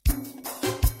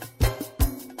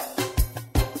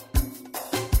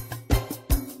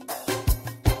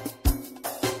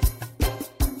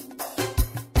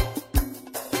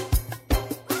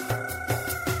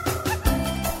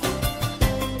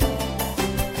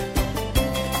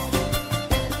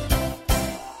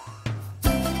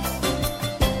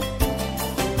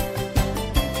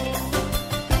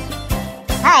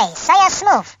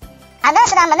Move. Anda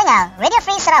sedang mendengar Radio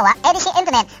Free Sarawak edisi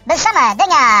internet bersama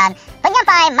dengan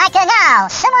penyampai Michael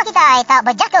Ngau. Semua kita tak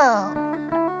berjatuh.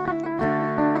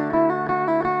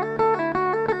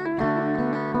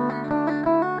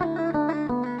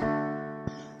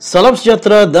 Salam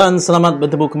sejahtera dan selamat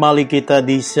bertemu kembali kita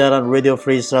di siaran Radio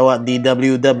Free Sarawak di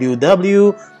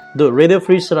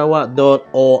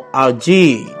www.radiofreesarawak.org.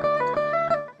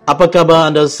 Apa khabar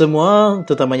anda semua,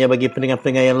 terutamanya bagi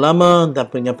pendengar-pendengar yang lama dan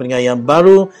pendengar-pendengar yang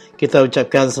baru. Kita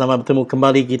ucapkan selamat bertemu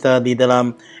kembali kita di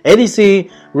dalam edisi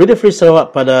Radio Free Sarawak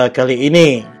pada kali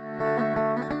ini.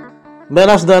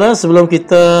 Baiklah saudara, sebelum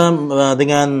kita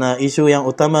dengan isu yang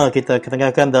utama kita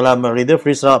ketengahkan dalam Radio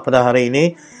Free Sarawak pada hari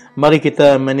ini, mari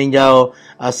kita meninjau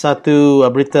satu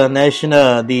berita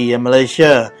nasional di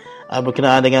Malaysia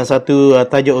berkenaan dengan satu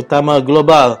tajuk utama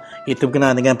global, iaitu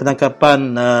berkenaan dengan penangkapan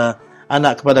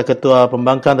anak kepada Ketua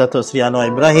Pembangkang Datuk Seri Anwar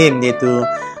Ibrahim, iaitu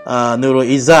Nurul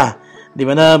Izzah, di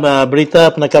mana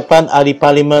berita penangkapan Ahli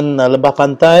Parlimen Lembah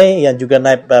Pantai yang juga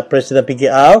naib Presiden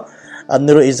PKR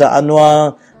Nurul Izzah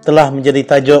Anwar telah menjadi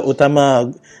tajuk utama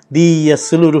di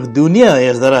seluruh dunia,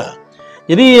 ya saudara.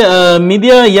 Jadi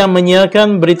media yang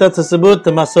menyiarkan berita tersebut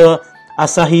termasuk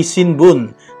Asahi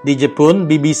Shimbun di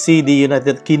Jepun, BBC di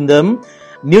United Kingdom,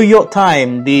 New York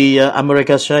Times di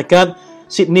Amerika Syarikat,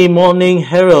 Sydney Morning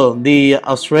Herald di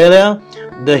Australia,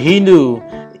 The Hindu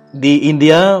di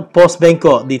India, Post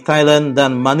Bangkok di Thailand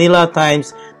dan Manila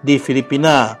Times di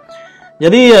Filipina.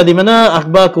 Jadi di mana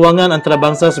akhbar kewangan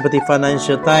antarabangsa seperti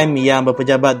Financial Times yang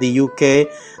berpejabat di UK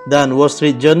dan Wall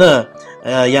Street Journal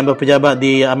yang berpejabat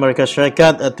di Amerika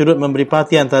Syarikat turut memberi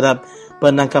perhatian terhadap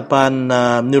penangkapan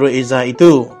Nurul Izzah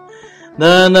itu.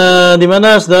 Dan di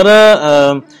mana saudara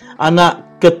anak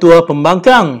Ketua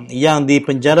Pembangkang yang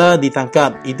dipenjara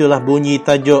ditangkap, itulah bunyi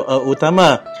tajuk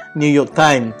utama New York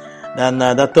Times. Dan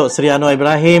Datuk Seri Anwar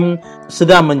Ibrahim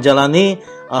sedang menjalani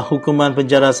hukuman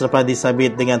penjara selepas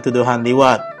disabit dengan tuduhan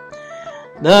liwat.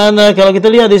 Dan kalau kita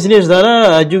lihat di sini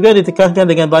saudara, juga ditekankan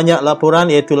dengan banyak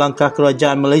laporan, iaitu langkah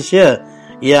kerajaan Malaysia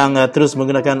yang terus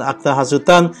menggunakan Akta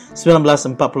Hasutan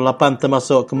 1948,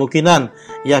 termasuk kemungkinan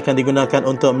yang akan digunakan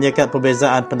untuk menyekat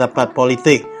perbezaan pendapat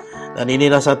politik. Dan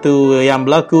inilah satu yang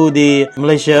berlaku di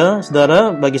Malaysia,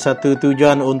 saudara, bagi satu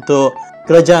tujuan untuk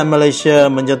kerajaan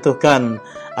Malaysia menjatuhkan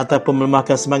ataupun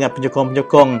melemahkan semangat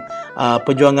penyokong-penyokong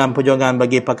perjuangan-perjuangan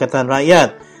bagi Pakatan Rakyat,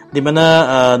 di mana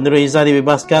Nurul Izzah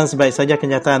dibebaskan sebaik saja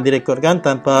kenyataan direkodkan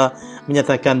tanpa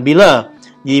menyatakan bila,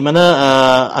 di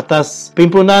mana atas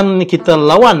pimpinan kita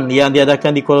lawan yang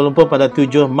diadakan di Kuala Lumpur pada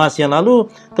 7 Mac yang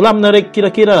lalu telah menarik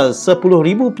kira-kira 10,000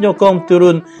 penyokong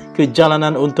turun ke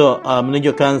jalanan untuk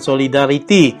menunjukkan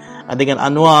solidariti dengan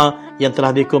Anwar yang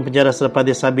telah dihukum penjara selepas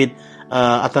disabit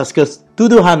atas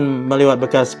ketuduhan melewat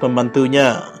bekas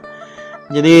pembantunya.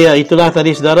 Jadi itulah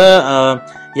tadi saudara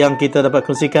yang kita dapat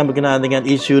kongsikan berkenaan dengan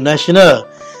isu nasional.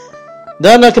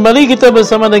 Dan kembali kita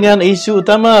bersama dengan isu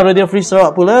utama Radio Free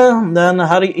Sarawak pula. Dan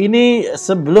hari ini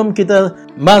sebelum kita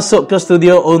masuk ke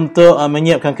studio untuk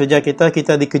menyiapkan kerja kita,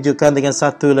 kita dikejutkan dengan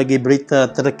satu lagi berita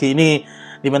terkini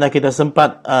di mana kita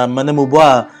sempat menemu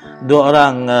buah dua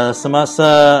orang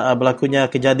semasa berlakunya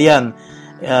kejadian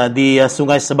di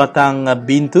Sungai Sebatang,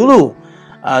 Bintulu,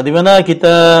 di mana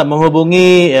kita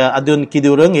menghubungi Adun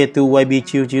Kidurung, iaitu YB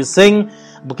Chiu Chiu Sing,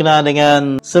 berkenaan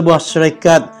dengan sebuah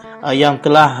syarikat yang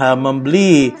telah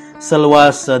membeli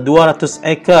seluas 200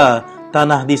 ekar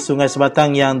tanah di Sungai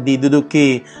Sebatang yang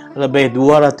diduduki lebih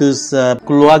 200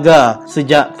 keluarga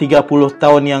sejak 30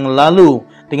 tahun yang lalu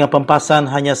dengan pempasan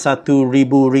hanya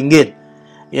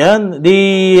RM1,000. Ya,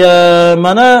 di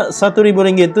mana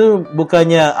RM1,000 itu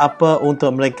bukannya apa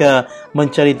untuk mereka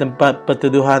mencari tempat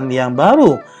perteduhan yang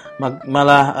baru,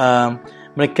 malah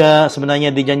mereka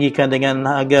sebenarnya dijanjikan dengan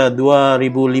harga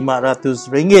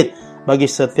RM2,500 bagi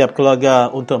setiap keluarga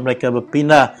untuk mereka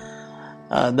berpindah.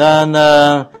 Dan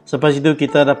selepas itu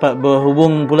kita dapat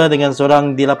berhubung pula dengan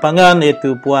seorang di lapangan,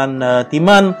 iaitu Puan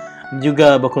Timan,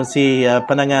 juga berkongsi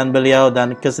pandangan beliau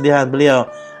dan kesedihan beliau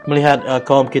melihat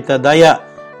kaum kita Dayak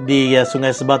di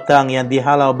Sungai Sebatang yang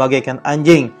dihalau bagaikan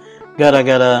anjing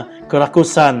gara-gara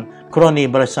kerakusan kroni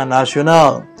Barisan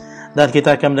Nasional. Dan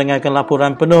kita akan mendengarkan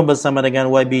laporan penuh bersama dengan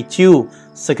YB Chiu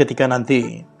seketika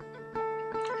nanti.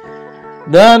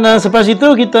 Dan selepas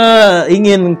itu kita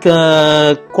ingin ke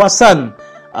kawasan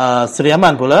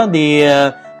Seriaman pula di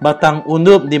Batang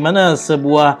Undup, di mana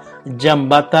sebuah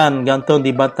jambatan gantung di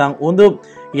Batang Undup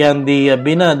yang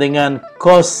dibina dengan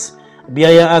kos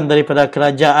biayaan daripada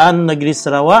Kerajaan Negeri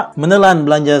Sarawak menelan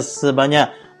belanja sebanyak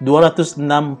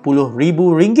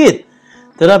RM260,000.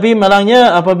 Tetapi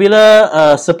malangnya apabila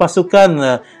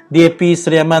sepasukan DAP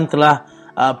Seriaman telah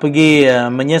pergi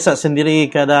menyiasat sendiri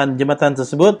keadaan jambatan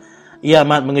tersebut, ia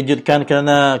amat mengejutkan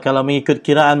kerana kalau mengikut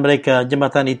kiraan mereka,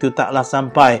 jambatan itu taklah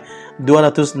sampai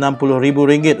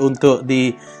RM260,000 untuk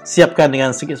disiapkan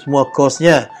dengan semua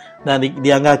kosnya, dan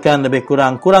dianggarkan lebih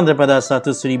kurang daripada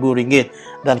RM100,000.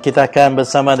 Dan kita akan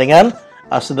bersama dengan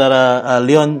saudara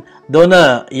Leon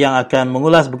Donor yang akan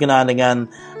mengulas berkenaan dengan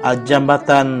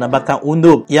jambatan Batang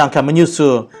Unduk yang akan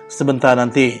menyusul sebentar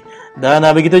nanti. Dan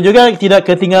begitu juga tidak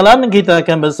ketinggalan, kita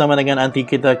akan bersama dengan anti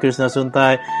kita Krishna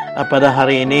Suntai pada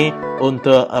hari ini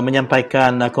untuk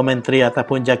menyampaikan komentari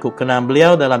ataupun jakut kenang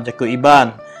beliau dalam jakut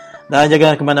Iban. Dan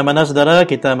jangan ke mana-mana saudara,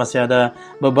 kita masih ada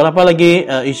beberapa lagi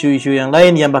isu-isu yang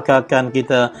lain yang bakal akan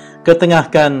kita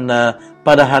ketengahkan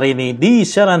pada hari ini di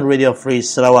siaran Radio Free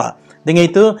Sarawak. Dengan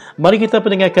itu, mari kita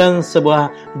pendengarkan sebuah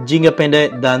jingle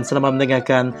pendek dan selamat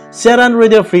mendengarkan siaran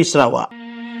Radio Free Sarawak.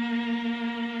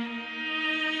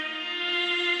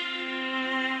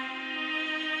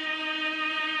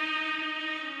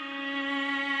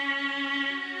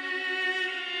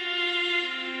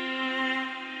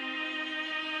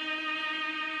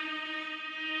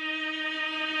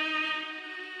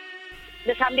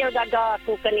 Sambil gagal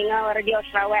aku keninga Radio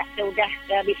Sarawak sudah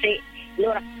bisik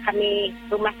nur kami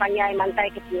rumah panjai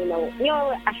mantai ke Pino. Nyo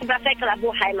asal saya ke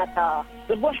labuh hai mata.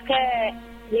 Lebuh ke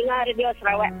ninga Radio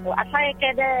Sarawak tu. Asal ke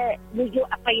ada bujuk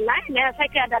apa ini? Saya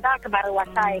ke ada ke baru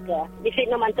asal ke. Bisik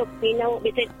no mantuk Pino,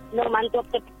 bisik no mantuk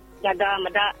ke gagal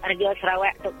meda Radio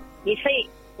Sarawak tu. Bisik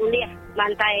uliah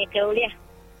mantai ke uliah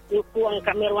nyukuang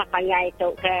kami rumah panjai tu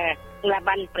ke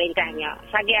ngelaban perintahnya.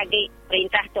 Sagi-agi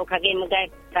perintah tu kagi megai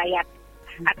rakyat.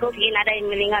 Aku sigin ada yang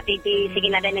melingat TV,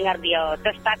 sigin ada yang dengar dia.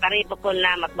 Terus tak hari pukul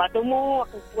 6, aku batumu,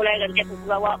 aku mulai ganti aku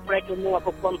bawa, mulai tumu, aku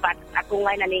pukul 4. Aku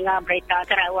mulai naningah berita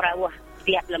kerawah-rawah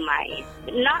setiap lemai.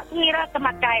 Nak aku ngira ke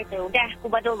makai tu. Dah, aku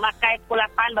baru makai pukul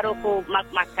 8, baru aku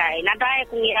makai. Nadai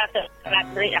aku ngira ke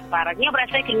latrik aparat. Nya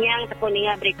berasa kenyang aku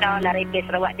ningat berita dari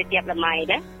Sarawak setiap lemai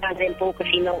dah. Yang rempu ke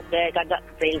sini ke gagak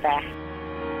ke perintah.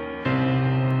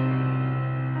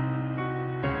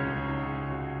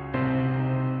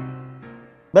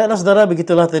 Baiklah saudara,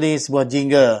 begitulah tadi sebuah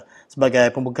jingle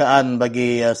sebagai pembukaan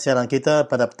bagi siaran kita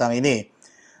pada petang ini.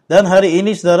 Dan hari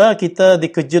ini saudara, kita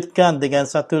dikejutkan dengan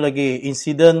satu lagi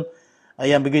insiden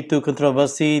yang begitu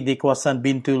kontroversi di kawasan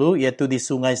Bintulu, iaitu di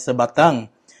Sungai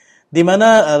Sebatang, di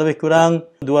mana lebih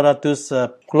kurang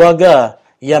 200 keluarga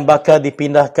yang bakal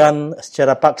dipindahkan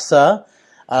secara paksa,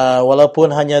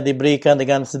 walaupun hanya diberikan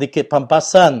dengan sedikit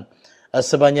pampasan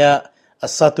sebanyak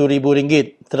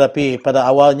RM1,000, tetapi pada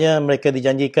awalnya mereka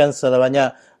dijanjikan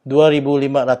sebanyak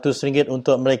RM2,500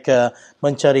 untuk mereka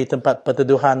mencari tempat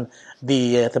perteduhan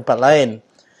di tempat lain.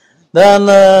 Dan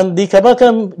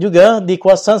dikabarkan juga di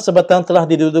kawasan Sebatang telah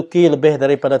diduduki lebih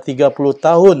daripada 30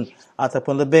 tahun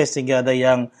ataupun lebih, sehingga ada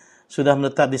yang sudah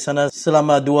menetap di sana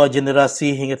selama 2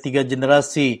 generasi hingga 3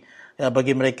 generasi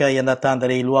bagi mereka yang datang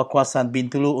dari luar kawasan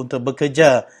Bintulu untuk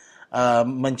bekerja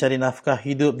mencari nafkah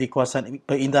hidup di kawasan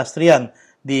perindustrian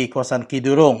di kawasan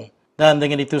Kidurong. Dan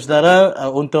dengan itu saudara,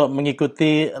 untuk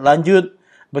mengikuti lanjut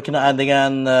berkenaan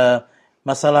dengan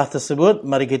masalah tersebut,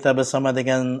 mari kita bersama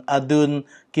dengan Adun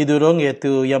Kidurong,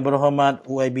 iaitu Yang Berhormat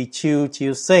YB Chiu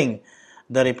Seng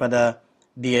daripada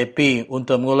DAP,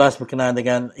 untuk mengulas berkenaan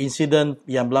dengan insiden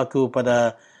yang berlaku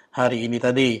pada hari ini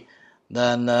tadi.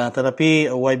 Dan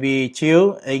tetapi YB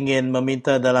Chiu ingin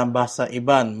meminta dalam bahasa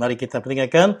Iban. Mari kita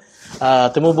pendengarkan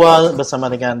temu bual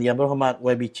bersama dengan Yang Berhormat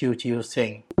YB Chiu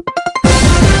Seng.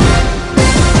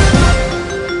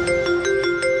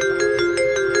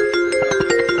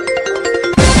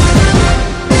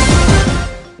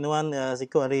 Nuan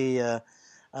siku hari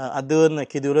Adun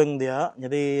Kidurung dia.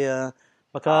 Jadi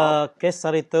maka kes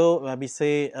hari itu bisa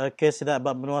kes tidak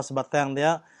menua Sebatang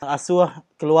dia. Asuh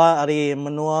keluar hari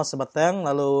menua Sebatang,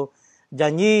 lalu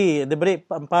janji diberi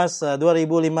pampas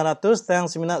 2,500 tang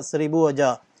seminat 1,000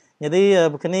 aja. Jadi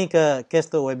berkenaan ke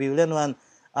kes tu YB Ulian wan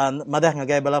madah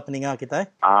ngagai bala peninggal kita.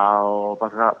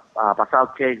 Pasal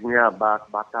kesnya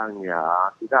Batangnya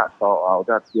tidak tahu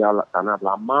udah dia tanah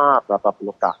lama berapa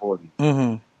puluh tahun.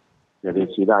 Jadi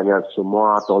sidanya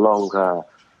semua tolong ke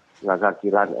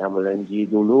ngagakiran MLNG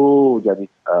dulu, jadi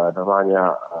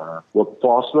namanya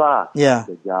workforce lah,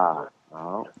 kerja.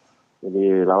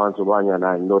 Jadi lawan semuanya,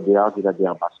 dia tidak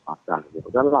diampas-paskan. Gitu.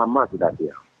 Dan lama tidak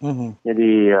dia.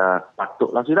 Jadi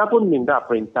patutlah sudah pun minta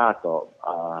perintah atau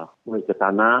ke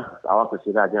tanah, awal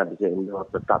kesidanya bisa Indo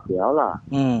tetap dia lah.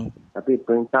 Tapi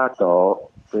perintah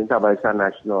Barisan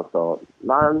Nasional tu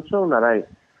langsung narai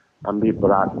ambil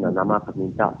berat nama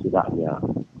peminta sidanya.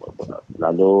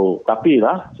 Lalu, tapi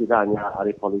lah, sidanya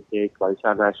hari politik,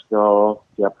 Barisan Nasional,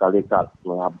 setiap kali kat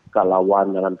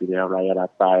lawan dalam pilihan raya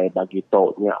ratai, bagi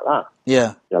toknya lah.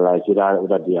 Kalau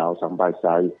sudah dia sampai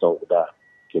saya itu sudah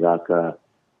kira ke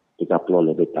 30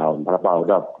 lebih tahun. Berapa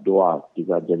udah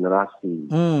 2-3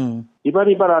 generasi.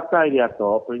 Tiba-tiba ratai dia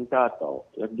tu, perintah tu,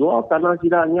 jual tanah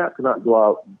sidanya kena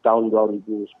jual tahun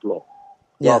 2010.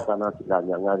 Jual tanah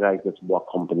sidanya ngagai ke sebuah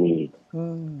company.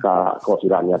 Kau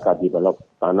sidanya tak develop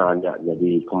tanahnya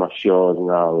jadi komersial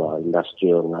dengan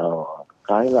industrial dengan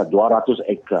kaya 200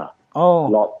 ekar.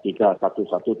 Lot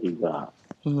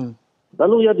 3113.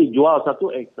 Lalu ya dijual 1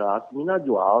 ekar, Mina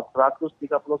jual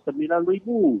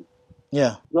 139,000.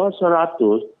 Jual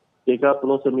 139,000,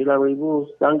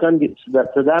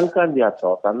 sedangkan dia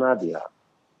tahu tanah dia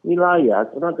wilayah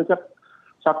kena dekat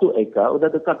 1 ekar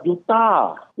udah dekat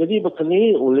juta. Jadi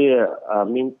berkini oleh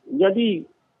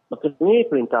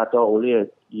perintah tu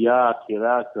oleh dia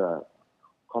kira ke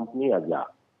company aja.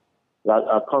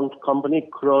 Company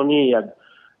kroni yang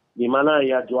di mana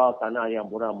ia jual tanah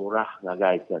yang murah-murah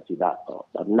ngagai ke tidak tu.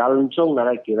 Dan langsung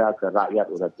narai kira ke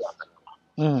rakyat udah jual.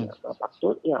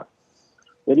 Patutnya.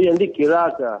 Jadi nanti kira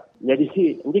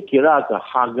ke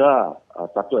harga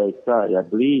 1 ekar ya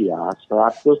beli ya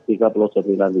 139,000.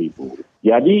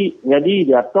 Jadi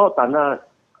dia tahu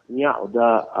tanahnya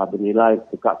udah bernilai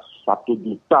dekat 1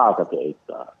 juta 1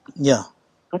 ekar.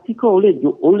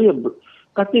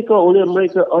 Ketika oleh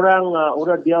mereka orang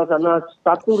udah dia sana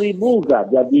 1,000 ga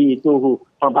jadi itu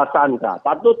pembahasan ka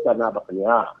patut karena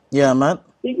baknya. Mat.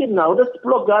 Ingin udah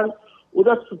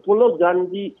 10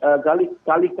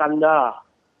 kali kanda.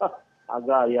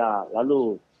 Agak ya,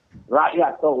 lalu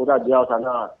rakyat tu udah jauh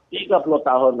sana 30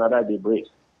 tahun ada di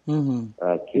BRICS.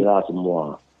 Kira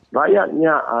semua.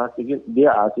 Rakyatnya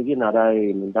dia asyik ada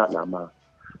minta nama.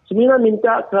 Semina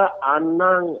minta ke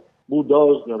anak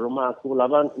budos ke rumah aku.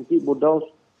 Laban nanti budos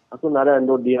aku nada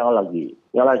endo dia lagi.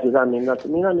 Yang lain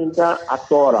semina minta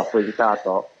atau lah perintah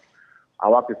atau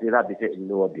awak kira bisa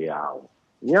endo dia.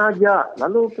 Nya aja,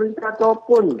 lalu perintah tu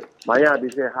pun maya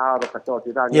bisa harus kata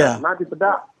tidaknya. Nanti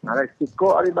bedak, ada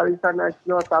stiko dari barisan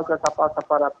nasional tahu ke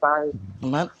siapa ratai.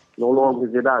 Nolong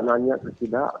ke tidak, nanya ke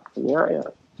tidak, ya.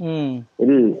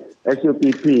 Jadi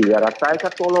SUPP ya ratai ke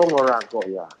tolong orang kok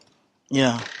ya.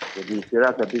 Jadi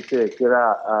kira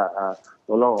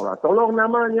tolong orang, tolong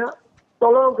namanya,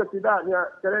 tolong ke tidaknya,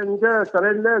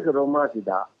 surrender ke rumah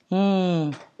tidak.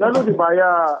 Lalu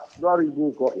dibayar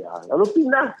 2,000 kok ya. Lalu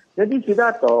pindah. Jadi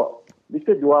sudah tu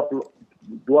bisa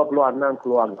 26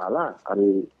 keluarga lah.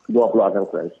 Hari 26 keluarga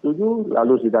setuju.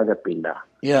 Lalu sidanya pindah.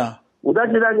 Udah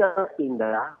sidanya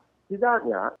pindah.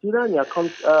 Sidanya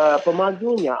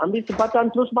pemajunya ambil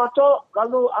Sebatang terus masuk.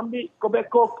 Lalu ambil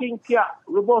Kobeko King Kiak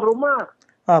rubuh rumah.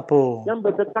 Apa? Yang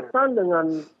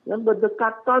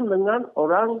berdekatan dengan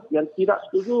orang yang tidak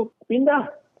setuju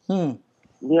pindah.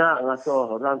 Niat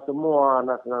ngasuh orang semua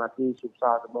nak nanti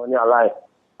susah semuanya lain.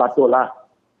 Patutlah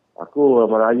aku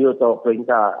Melayu tu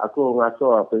perintah, aku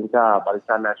ngasuh perintah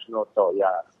Barisan Nasional tu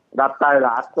ya. Datai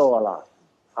lah atau lah.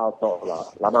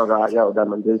 Lama rakyat udah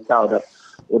menderita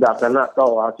udah kena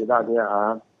tahu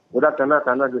sidanya udah kena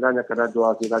tanah sidanya kena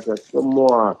jual sidanya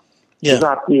semua.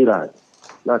 Hati lah.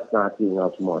 Nak hati ngau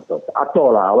semua tu.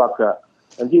 Atau lah awak ke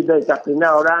nanti dari tak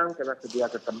pindah orang kena sedia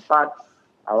ke tempat.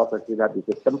 Awak tidak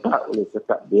bisa tempat oleh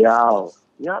tetap diau.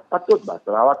 Ya patut bah.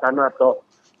 Sarawak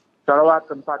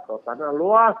tempat tu tanah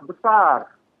luas besar.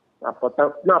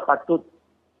 Patut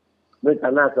ini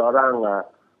tanah seorang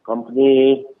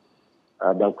company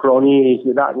dan kroni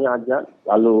tidaknya aja.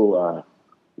 Lalu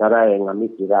narai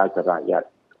ngambil kira ke rakyat.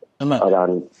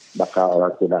 Orang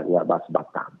tidaknya bahas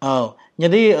Sebatang.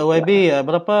 Jadi YB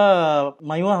berapa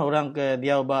mayuah orang ke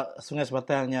dia Sungai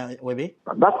Sebatangnya YB?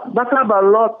 Bakal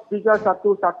balot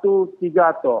 3113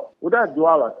 tu. Udah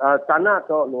jual tanah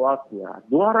tu luasnya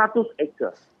 200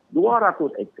 ekar. 200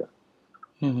 ekar.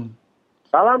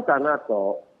 Dalam tanah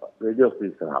tu Radio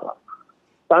Free Sarawak.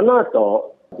 Tanah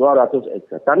tu 200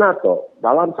 ekar. Tanah tu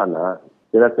dalam sana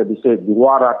kira-kira bisa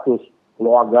 200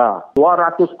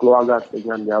 keluarga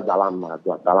dengan dia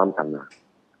dalam tanah.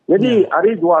 Jadi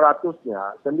hari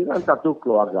 200-nya 91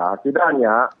 keluarga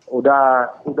tidaknya udah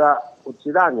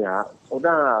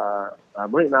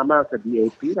beri nama ke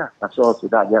DAP lah. So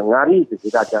tidaknya ngari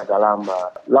tidaknya dalam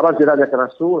lawan tidaknya kena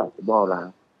su lah semua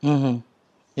orang.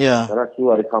 Kena su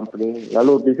dari company.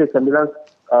 Lalu bisa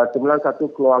 91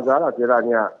 keluarga lah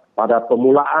tidaknya pada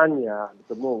permulaannya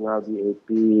bertemu dengan DAP.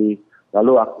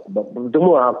 Lalu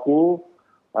bertemu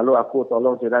Lalu aku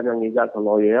tolong tidaknya ngijak ke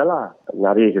lawyer lah.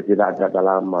 Nyari tidaknya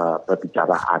dalam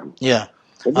perbicaraan.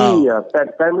 Jadi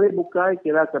family bukai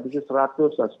kira bisa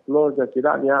 110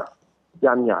 tidaknya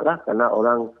jamnya lah. Karena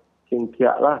orang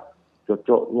kingkiak lah.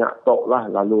 Cocoknya tok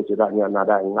lah. Lalu tidaknya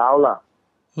nadai ngau lah.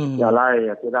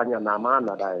 Jalai tidaknya nama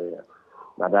nadai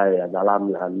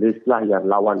dalam list lah yang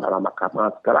lawan dalam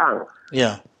mahkamah sekarang.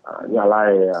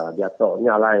 nyalai dia tok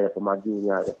nyalai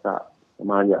pemajunya tak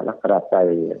banyaklah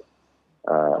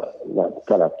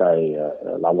keratai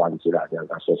lawan sila yang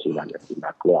kasus sila yang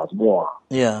tidak keluar semua.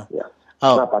 Ya. Ya.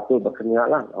 Oh. Patut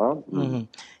berkenyalah.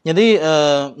 Jadi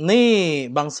ni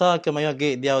bangsa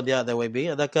kemayagi dia da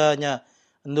WB adakah nya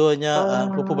endonya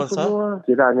pupu bangsa?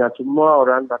 Tidaknya semua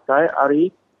orang ratai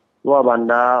hari luar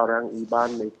bandar orang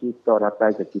Iban Mesito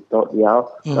ratai ke kita dia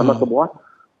nama kebuat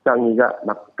sang juga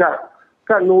nak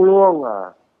nulung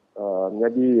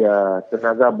jadi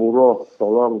tenaga buruh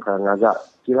tolong kan agak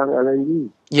kilang LNG.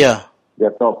 Ya.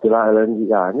 Dia tahu kilang LNG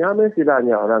nyame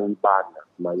tidaknya orang Iban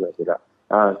banyak tidak.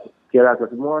 Kira ke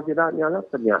semua tidaknya lah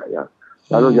penyak ya.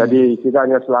 Lalu jadi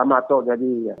tidaknya selamat tu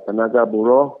jadi tenaga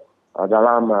buruh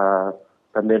dalam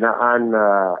pembinaan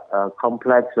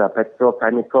kompleks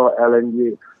petrochemical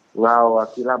LNG ngau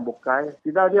kilang bukai.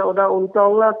 Tidaknya udah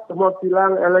untung lah semua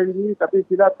kilang LNG tapi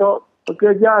tidak tu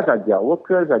bekerja saja,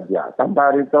 worker saja.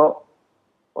 Sampai itu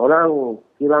orang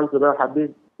kilang sudah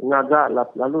habis ngagak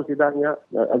lalu tidaknya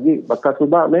lagi bakal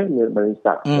subak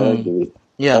mereka.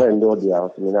 Ya. Endo dia,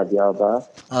 sebenarnya dia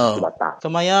Sebatang.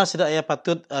 Kemaya sudah ya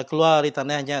patut keluar di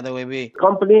tanahnya ada WB.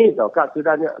 Company tu, kak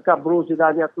bro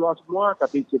sidanya keluar semua,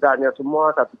 tapi sidanya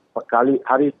semua satu kali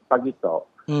hari pagi tu.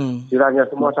 Sidanya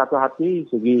semua satu hati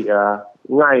segi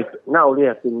ngau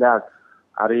dia tindak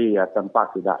hari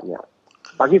tempat sidanya.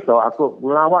 Pagi tu aku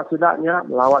melawat sidanya,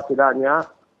 lalu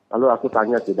aku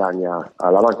tanya sidanya,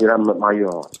 lawan sidak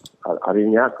mayo.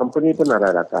 Harinya company pun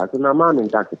ada data. Aku nama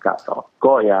minta dekat tu.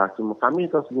 Kok ya, semua kami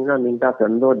tu sebenarnya minta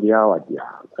kendo dia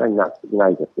wajah. Kan nak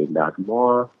ngai ke pindah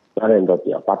semua. Kendo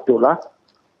dia patutlah.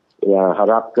 Ya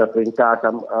harap ke perintah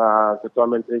Ketua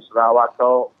Menteri Sarawak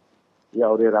tu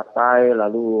ya boleh ratai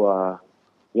lalu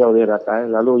ya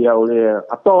boleh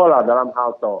atolah dalam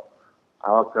hal tu.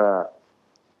 Awak ke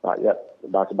rakyat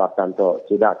Sebatang tu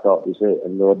tidak tu bisa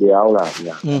kendo dia lah.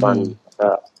 Ya.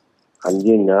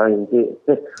 Anjing nanti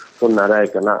pun ada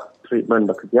kena treatment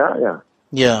bekerja ya.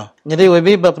 Ya. Jadi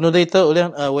WB berpenudai itu oleh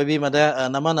WB ada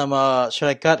nama-nama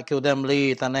syarikat ke udah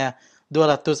beli tanah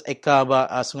 200 ekar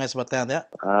Sungai Sebatang ya.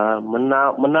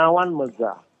 Menawan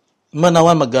Megah.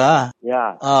 Menawan Megah.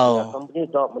 Ya. Oh. Ya, company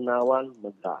tu Menawan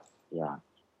Megah. Ya.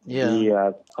 Ya. Di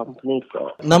company tu.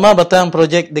 Nama batang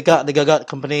projek digagak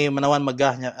company Menawan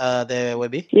Megahnya the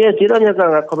WB? Ya, kiranya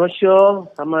kan commercial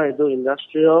sama itu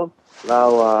industrial.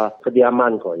 Lalu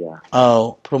kediaman kok ya.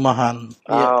 Oh, perumahan.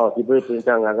 Diberi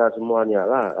perintah agak semuanya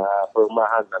lah.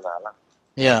 Perumahan lah.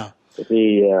 Ya.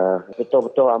 Jadi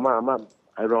betul-betul amat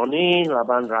ironi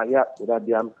laban rakyat sudah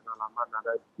diam lama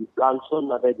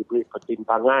langsung ada diberi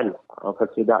pertimbangan.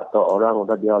 Tidak tahu orang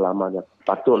sudah dia lamanya.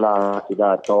 Patutlah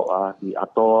tidak tahu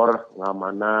diatur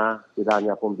mana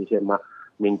tidaknya pun bisa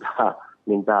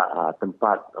minta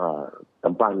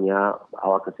tempatnya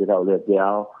awak tidak oleh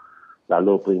dia.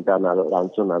 Lalu perintah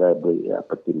langsung ada beri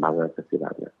pertimbangan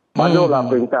sekiranya. Patutlah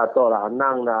perintah tu lah,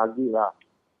 anang lagi lah.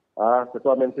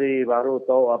 Ketua Menteri baru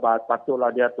tu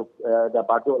patutlah dia tu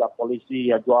patutlah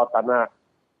polisi jual tanah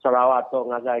Sarawak tu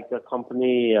ngagai ke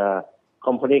company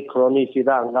kroni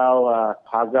sidang kau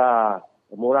harga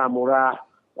murah-murah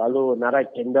lalu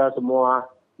narik tender semua.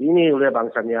 Ini oleh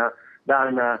bangsanya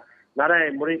dan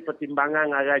narik beri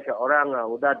pertimbangan ngagai ke orang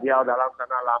udah dia dalam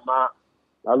tanah lama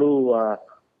lalu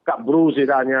Kak Bru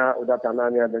sidanya udah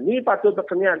tanahnya dan ini patut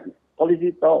berkenaan polisi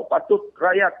tu, patut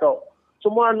rakyat tu.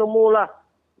 Semua nemulah.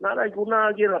 Nak guna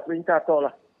lagi lah perintah tu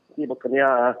lah. Ini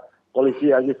berkenaan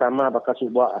polisi lagi sama bakal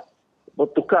subak.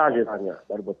 Bertukar sidanya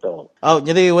baru betul. Oh,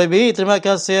 jadi WB terima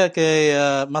kasih ke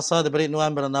masa diberi nuan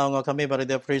berenang kami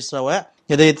Radio Free Sarawak.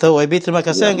 Jadi itu WB terima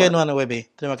kasih ke nuan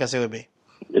WB. Terima kasih WB.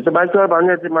 Itu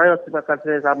banyak terima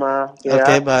kasih sama.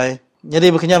 Okay, bye.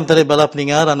 Jadi berkenyam tadi bala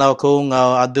pendengar anau ko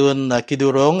adun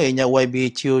kidurong inya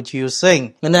YB Chiu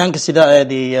Sing. Menang kesida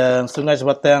di Sungai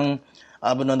Sebatang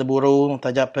benon buru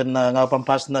tajapen ngau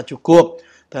pampas na cukup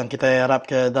dan kita harap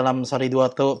ke dalam sehari dua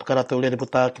tu perkara tu boleh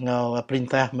diputar ngau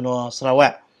perintah menua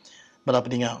Sarawak bala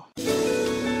pendengar.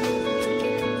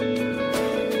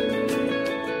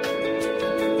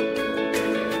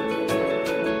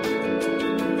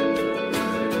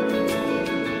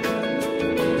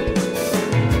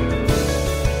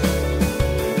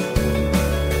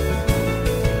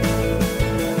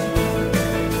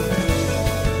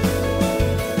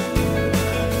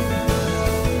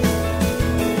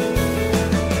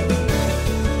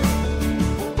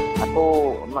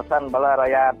 Bala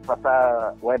rakyat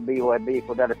pasal YB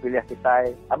sudah dipilih kita.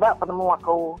 Abak penemu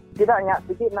aku tidaknya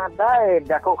sedikit nadai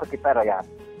jakuk ke kita rakyat.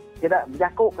 Tidak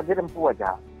jakuk ke dirempu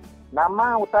aja.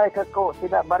 Nama utai ke kau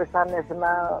tidak barisan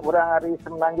nasional orang hari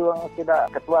semenanjung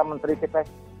tidak ketua menteri kita.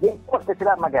 Jemput ke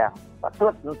silap magang.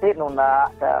 Patut nanti nuna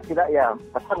tidak ya.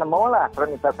 Pasal nemu lah.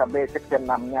 Kalau kita sampai section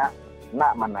 6-nya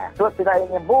nak mana. So tidak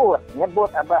nyebut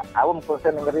apa awam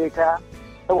kursen negeri ka.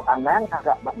 Tu anang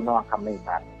agak menua kami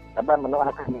kan. Tapi menua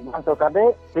kami tu tadi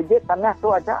sijit tanah tu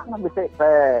aja nak bisa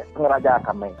pengeraja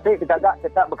kami. Jadi kita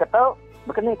berkata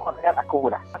begini konser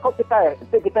aku dah. Aku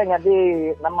kita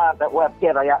ngadi nama web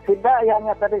rakyat. Tidak yang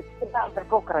tadi tidak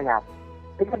berkok rakyat.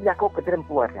 Tidak jago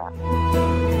keterempuan ya.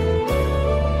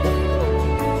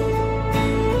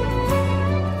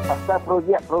 Pasal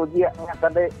projek-projeknya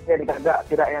tadi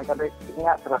tidak yang tadi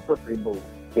ingat 100,000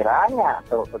 kiranya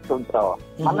atau contoh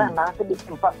mana nanti di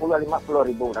 40-50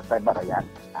 ribu dapat bayar.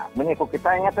 Mengikut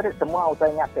kita ingat tadi semua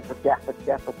usahanya pecah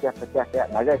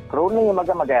ngagai kroni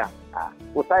maga-maga.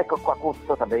 Usai ke aku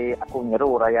tu tadi aku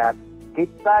nyeru rakyat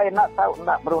kita nak tahu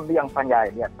nak berundi yang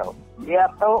panjang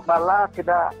dia tahu bala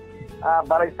tidak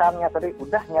barisannya tadi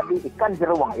udah nyadi ikan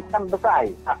jeruang, ikan besar.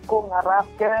 Aku ngarap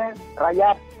ke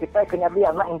rakyat kita ke nyadi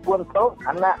anak impun tu,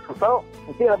 anak tu,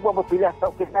 nanti lepas berpilih tu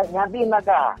kita nyadi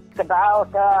naga. Kedau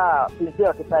ke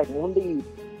pinsel kita ngundi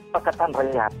Pakatan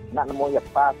Rakyat. Nak nemu ya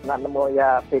PAS, nak nemu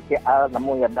ya PKL,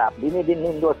 nemu ya DAP. Dini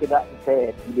Indo tidak bisa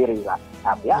diri lah.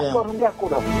 Ya, aku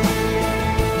dah.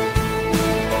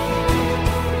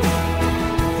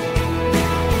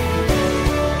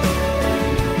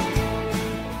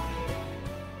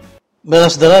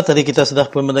 Baiklah saudara, tadi kita sudah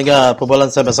pun mendengar perbualan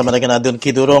saya bersama dengan Adun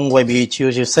Kidurong YB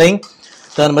Chiu Seng,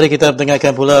 dan mari kita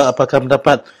dengarkan pula apakah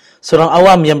pendapat seorang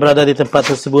awam yang berada di tempat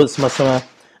tersebut semasa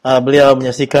beliau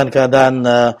menyaksikan keadaan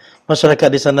masyarakat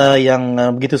di sana yang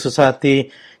begitu susah hati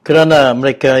kerana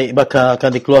mereka bakal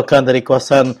akan dikeluarkan dari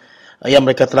kawasan yang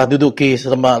mereka telah duduki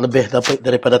selama lebih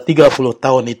daripada 30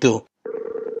 tahun itu.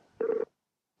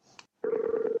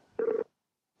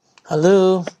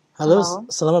 Halo,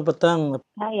 selamat petang.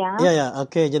 Ya.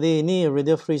 Okey, jadi ini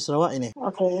Radio Free Sarawak ini.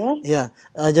 Okey. Ya,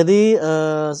 jadi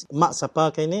mak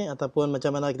siapa ke ini ataupun macam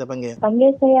mana kita panggil?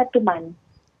 Panggil saya Timan.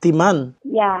 Timan?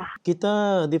 Ya.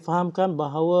 Kita difahamkan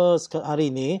bahawa hari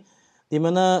ini di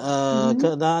mana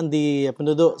keadaan di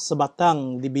penduduk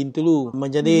Sebatang di Bintulu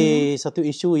menjadi satu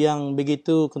isu yang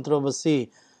begitu kontroversi.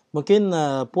 Mungkin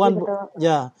puan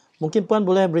mungkin puan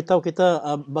boleh beritahu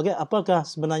kita apakah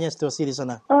sebenarnya situasi di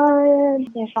sana?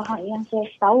 Yang saya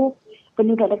tahu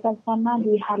penduduk dekat sana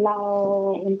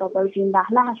dihalau untuk berpindah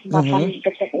lah sebabkan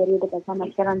dekat area dekat sana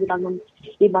sekarang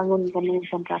dibangun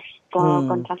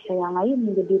kontraktor yang lain,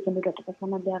 jadi penduduk dekat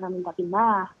sana dia akan minta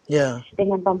pindah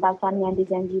dengan pembahasan yang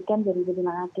dijanjikan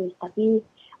 2,500, tapi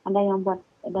ada yang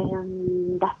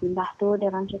dah pindah tu dia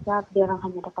orang cakap dia orang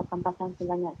hanya dapat pembahasan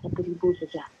sebanyak 1,000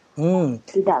 saja.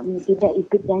 Tidak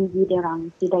ikut janji dia orang,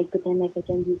 tidak ikut yang mereka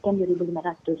janjikan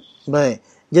 2,500. Baik.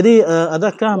 Jadi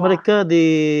adakah mereka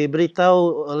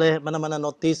diberitahu oleh mana-mana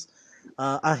notis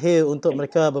akhir untuk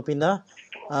mereka berpindah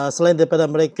selain daripada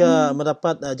mereka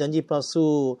mendapat janji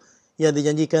palsu yang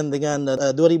dijanjikan dengan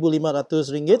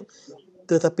RM2,500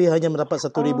 tetapi hanya mendapat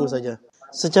RM1,000 saja.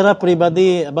 Secara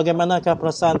peribadi, bagaimanakah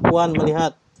perasaan puan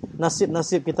melihat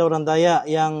nasib-nasib kita orang Dayak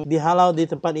yang dihalau di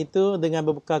tempat itu dengan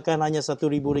berbekalkan hanya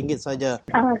RM1,000 saja?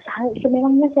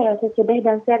 Sebenarnya saya rasa sedih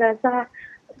dan saya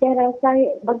rasa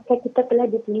bangsa kita telah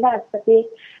ditindas, tapi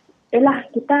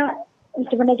kita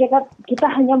sebenarnya kita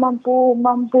hanya mampu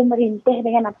merintih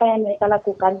dengan apa yang mereka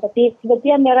lakukan. Tapi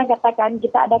seperti yang orang katakan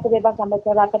kita ada kebebasan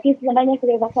bersuara, tapi sebenarnya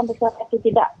kebebasan bersuara itu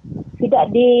tidak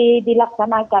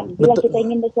dilaksanakan. Bila kita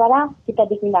ingin bersuara, kita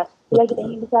ditindas. Bila kita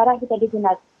ingin bersuara, kita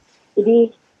ditindas.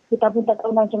 Jadi kita pun tak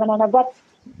tahu macam mana nak buat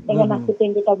dengan nasib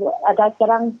yang kita ada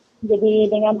sekarang. Jadi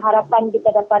dengan harapan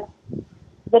kita dapat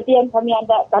seperti yang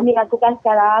kami lakukan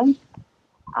sekarang,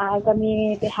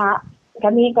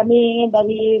 kami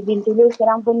dari Bintulu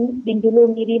sekarang pun Bintulu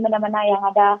miri mana-mana yang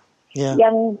ada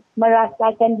yang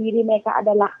merasakan diri mereka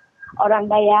adalah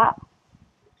orang Dayak,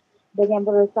 dengan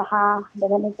usaha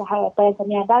apa yang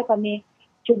kami ada, kami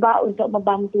cuba untuk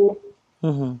membantu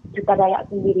kita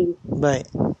Dayak sendiri. Baik.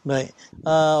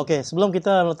 Okey, sebelum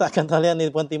kita meletakkan talian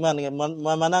ni Puan Timan,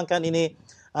 memandangkan ini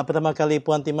pertama kali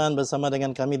Puan Timan bersama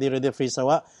dengan kami di Radio Free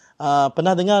Sarawak.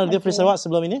 Pernah dengar Radio Free Sarawak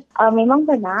sebelum ini? Memang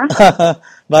pernah.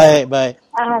 Baik.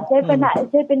 Saya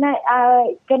pernah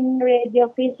kan Radio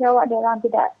Free Sarawak dia orang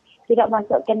tidak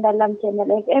masukkan dalam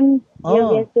channel FM.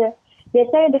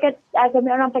 Biasa dekat kami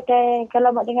orang pakai,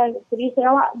 kalau nak dengar Free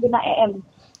Sarawak guna AM.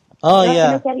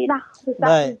 Kena cari lah.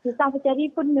 Susah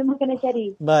cari pun memang kena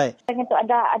cari. Baik. Dengan tu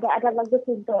ada bagus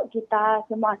untuk kita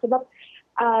semua sebab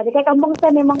dekat kampung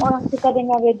saya memang orang suka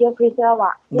dengar Radio Free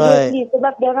Sarawak.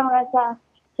 Sebab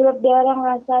dia orang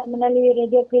rasa melalui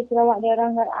Radio Free Sarawak dia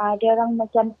orang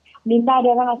macam minda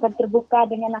dia orang akan terbuka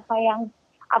dengan apa yang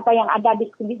apa yang ada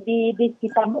di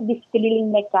sekitar di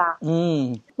sekeliling mereka.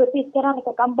 Seperti sekarang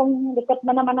dekat kampung, dekat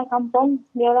mana-mana kampung,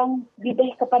 dia orang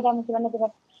lebih kepada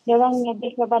dia orang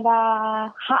lebih kepada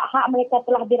hak-hak mereka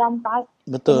telah dirampas.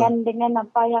 Betul. Dengan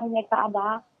apa yang mereka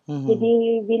ada.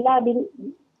 Jadi bila dia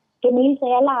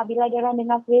orang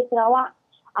dengar Free Sarawak,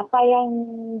 apa yang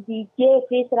DJ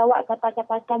Free Sarawak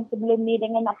katakan sebelum ni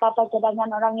dengan apa-apa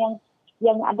cadangan orang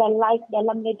yang ada live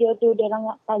dalam radio tu, dia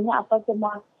orang tanya apa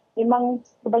semua. Memang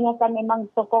kebanyakan memang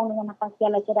sokong dengan apa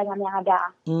segala cadangan yang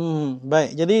ada.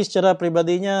 Baik, jadi secara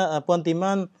peribadinya Puan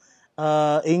Timan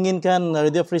inginkan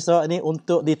Radio Free Sarawak ini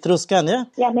untuk diteruskan, ya?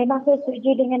 Ya, memang saya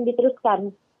setuju dengan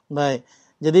diteruskan. Baik,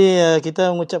 jadi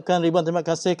kita mengucapkan ribuan terima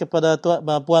kasih kepada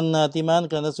Puan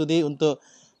Timan kerana sudi untuk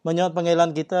menyambut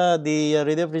panggilan kita di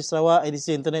Radio Free Sarawak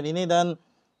edisi internet ini, dan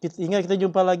hingga kita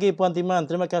jumpa lagi Puan Timan.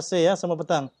 Terima kasih ya, selamat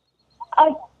petang.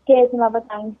 Okey, selamat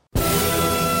petang.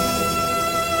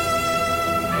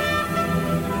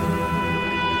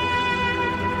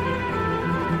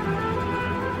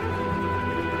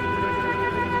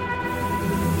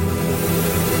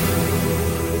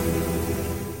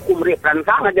 Umri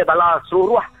perancang aja bala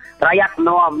seluruh rakyat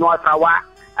menua Sarawak,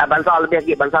 bangsa lebih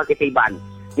lagi bangsa kita Iban.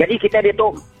 Jadi kita dia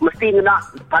tu mesti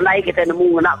nak pandai kita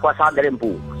nemu nak kuasa dari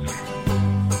empu.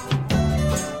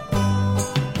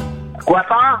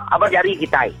 Kuasa apa jari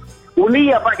kita,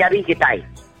 uli apa jari kita.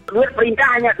 Duit perintah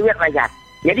hanya duit rakyat.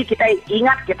 Jadi kita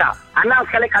ingat kita, anak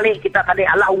sekali-kali kita tadi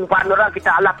Allah umpan orang,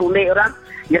 kita Allah tunai orang,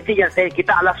 jadi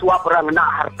kita Allah suap orang nak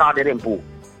harta dari empu.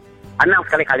 Anak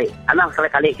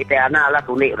sekali-kali kita anak Allah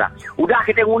tunai orang. Udah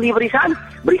kita ngundi berisan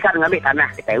ngambil tanah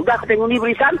kita. Udah kita ngundi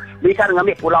berisan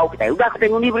ngambil pulau kita. Udah kita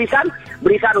ngundi berisan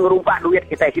ngerumpak duit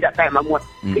kita. Tidak saya mamut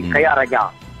kaya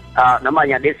raja.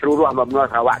 Namanya di seluruh benua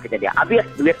Sarawak kita dia. Habis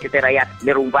duit kita rakyat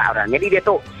dirumpak orang. Jadi dia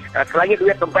tu selagi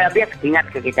duit sampai habis ingat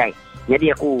ke kita.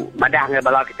 Jadi aku madah dengan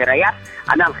bala kita rakyat.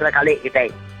 Anak sekali-kali kita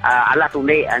Allah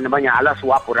tunai namanya Allah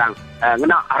suap orang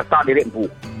ngena harta diri empu.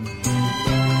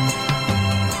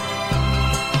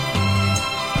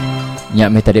 Nyak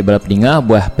me tadi bala peningah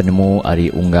buah penemu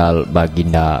Ari Unggal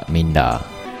Baginda Minda.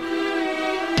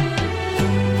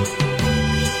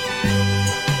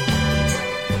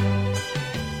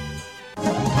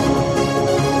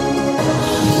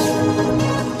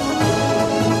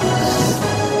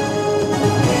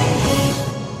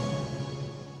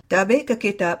 Tabe ke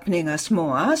kita peningah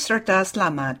semua serta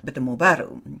selamat bertemu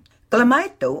baru.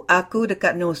 Kelemai itu, aku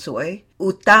dekat Nusui,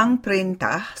 utang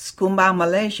perintah sekumbang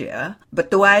Malaysia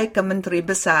bertuai ke Menteri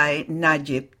Besar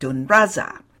Najib Tun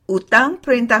Razak. Utang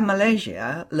perintah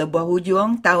Malaysia lebuh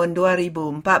hujung tahun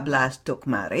 2014 tu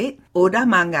kemari, udah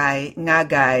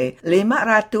ngagai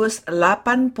 582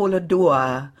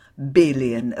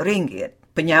 bilion ringgit.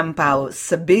 Penyampau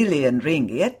sebilion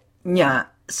ringgit,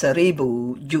 nyak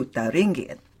 1,000 juta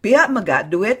ringgit. Pihak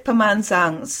megak duit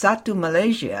pemansang satu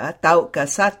Malaysia tau ke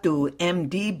satu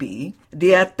MDB,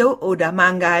 dia tu udah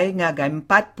ngagai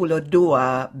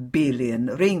 42 bilion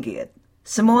ringgit.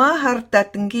 Semua harta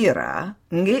tengkira,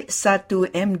 ngik satu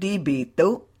MDB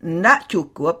tu nak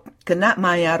cukup kena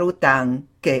mayar hutang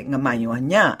ke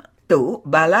ngemayuhnya. Tu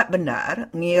balak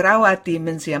benar ngirawati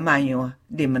mensia mayuh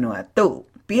di menua tu.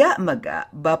 Pihak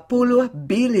megak berpuluh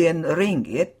bilion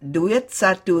ringgit duit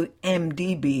satu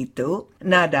MDB itu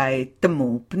nadai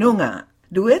temu penunga.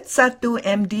 Duit satu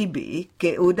MDB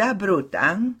ke udah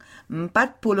berutang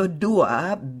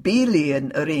 42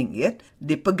 bilion ringgit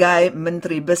dipegai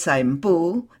Menteri Besar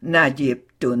Empu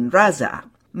Najib Tun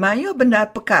Razak. Mayu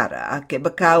benar perkara ke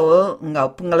berkawal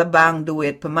ngau pengelebang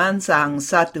duit pemansang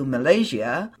satu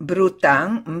Malaysia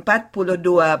berutang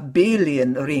 42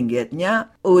 bilion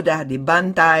ringgitnya udah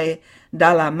dibantai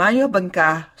dalam mayu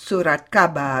bengkah surat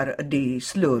kabar di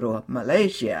seluruh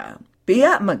Malaysia.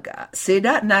 Pihak megak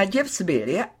sedak Najib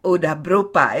sebelia udah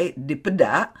berupai di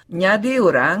pedak nyadi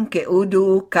orang ke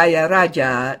udu kaya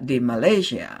raja di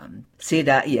Malaysia.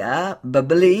 Sedak ia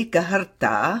berbeli ke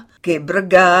harta ke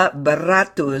berga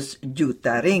beratus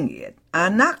juta ringgit.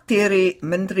 Anak tiri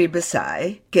Menteri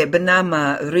Besar ke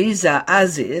bernama Riza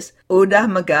Aziz udah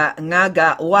megak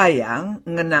ngagak wayang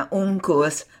ngena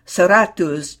ungkus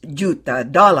 100 juta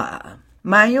dolar.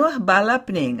 Mayuh bala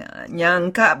peninga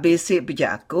nyangka bisik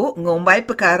berjaku ngumbai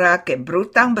perkara ke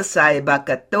berutang besar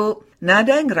bakat tu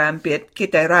nada ngerampit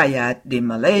kita rakyat di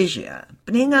Malaysia.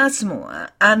 Peninga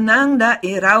semua, anang dah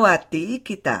irawati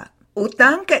kita.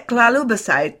 Utang ke kelalu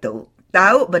besar itu,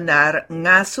 tahu benar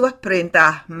ngasuh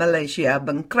perintah Malaysia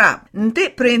bengkrap. Nanti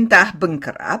perintah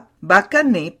bengkrap, bahkan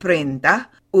ni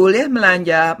perintah oleh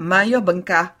melanja mayo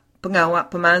bengkah pengawak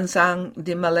pemansang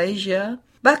di Malaysia.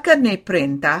 Bahkan ni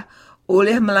perintah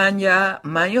oleh melanja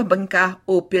mayo bengkah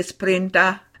opis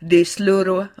perintah di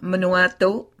seluruh menua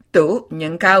tu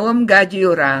nyengkawam gaji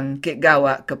orang ke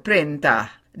gawa ke perintah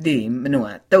di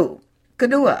menua tu.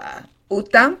 Kedua,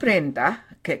 utang perintah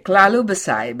ke kelalu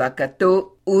besar baka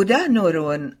tu udah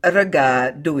nurun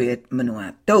rega duit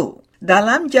menua tu.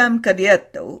 Dalam jam kedia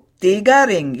tu,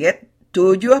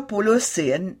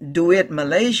 RM3.70 duit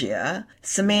Malaysia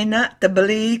semena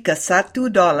terbeli ke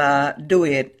 $1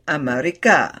 duit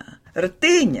Amerika.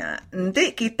 Artinya,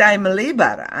 nanti kita beli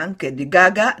barang ke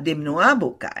digagak di menua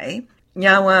bukai,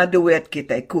 nyawa duit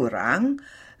kita kurang,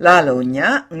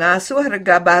 lalunya ngasuh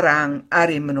harga barang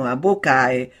ari menua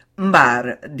bukai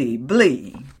mbar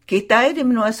dibeli. Kita di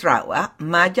menua Sarawak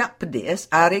majak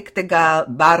pedis ari ketegal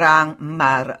barang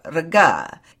mbar rega.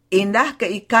 Indah ke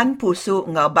ikan pusu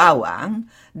ngau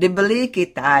bawang dibeli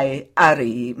kita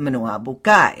ari menua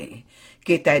bukai.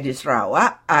 Kita di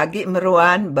Sarawak agi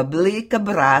meruan bebeli ke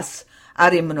beras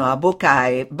ari menua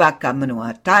bukai baka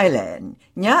menua Thailand.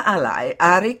 Nya alai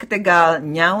ari ketegal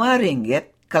nyawa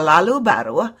ringgit kelalu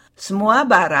baru semua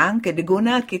barang ke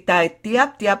diguna kita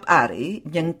tiap-tiap hari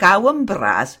jengkawam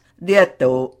beras dia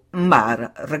tu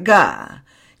mbar rega.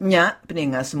 Nya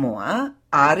peningat semua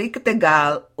ari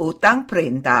ketegal utang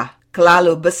perintah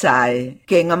kelalu besar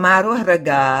ke ngamaruh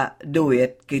rega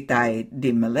duit kita di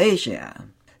Malaysia.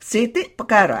 Sitik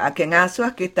perkara ke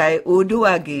ngasuh kita udu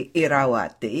agi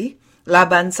irawati,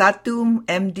 laban 1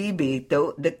 MDB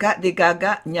tu dekat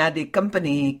digagak nyadi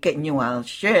company ke nyual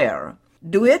share.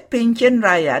 Duit pension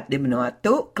rakyat di menua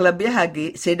tu kelebih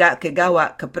lagi sedak ke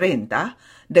gawak ke perintah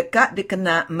dekat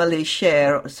dikena meli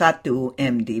share 1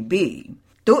 MDB.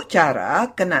 Tu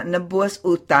cara kena nebus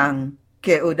utang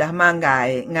ke udah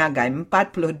manggai ngagai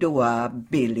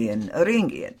 42 bilion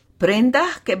ringgit.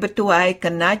 Perintah ke betuai ke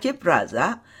Najib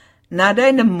Razak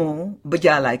nadai nemu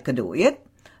berjalai ke duit,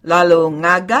 lalu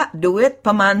ngagak duit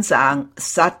pemansang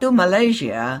 1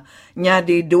 Malaysia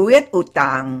nyadi duit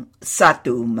utang 1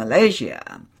 Malaysia.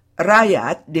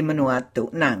 Rakyat di menua tu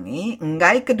nangi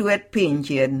ngai ke duit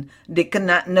pension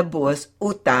dikena nebus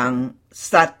utang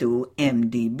 1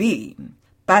 MDB.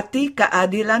 Parti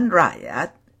Keadilan Rakyat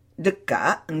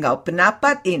deka ngau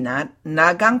pendapat inat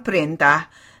nagang perintah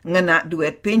ngena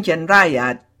duit pension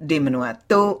rakyat di menua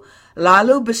tu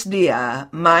lalu bersedia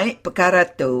mai perkara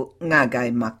tu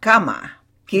ngagai mahkamah.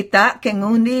 Kita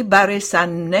kengundi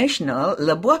Barisan Nasional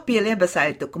lebuh pilih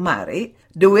besar itu kemari,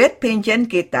 duit pension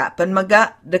kita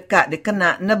penmegak dekat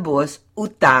dikena nebus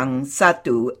utang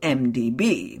 1 MDB.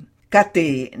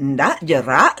 Kati ndak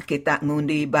jerak kita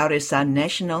ngundi Barisan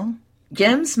Nasional.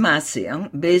 James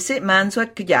Masing besik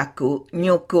mansut kejaku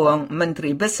nyukung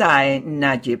Menteri Besar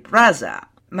Najib Razak.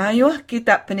 Mayuh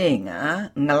kita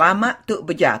peninga ngelamak tu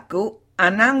berjaku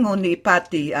anang ngundi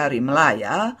parti Ari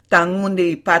Melaya, tang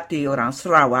ngundi parti orang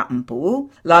Sarawak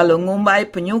empu, lalu ngumbai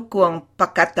penyukung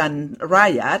Pakatan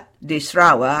Rakyat di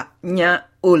Sarawak nya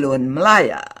ulun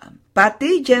Melaya.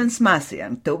 Parti James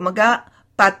Masing tu megak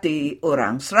parti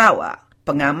orang Sarawak.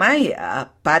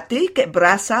 Pengamaya parti ke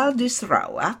berasal di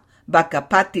Sarawak, baka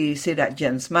parti sidak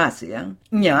James Masing,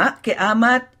 nya ke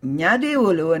amat nya di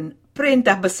ulun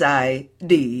perintah besar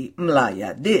di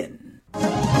Melaya Din.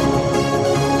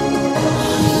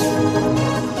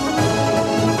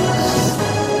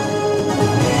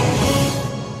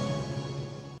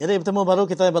 Jadi bertemu baru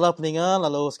kita bala peningat,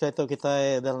 lalu sekali itu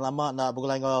kita dah lama nak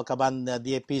bergulai ngau kaban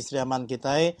DAP Sri Aman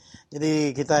kita.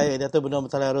 Jadi kita dia tu benar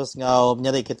betul harus ngau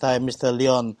menyari kita Mr.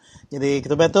 Leon. Jadi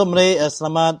kita betul mari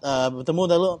selamat bertemu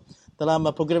dulu dalam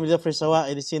program Radio Free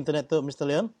Sarawak edisi internet tu Mr.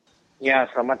 Leon. Ya,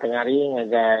 selamat tengah hari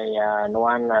ngagai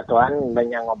nuan tuan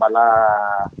banyak ngobala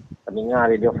pendengar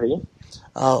Radio Free.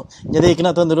 Oh, jadi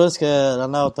kena tuan terus ke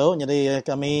ranau tu. Jadi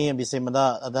kami bisa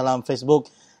mendak dalam Facebook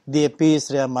DAP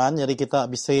Sri Aman. Jadi kita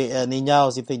bisa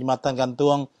ninyau Siti Jumatan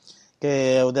Gantung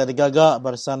ke udah digagak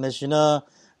Barisan Nasional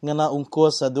ngena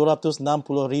ungkus 260,000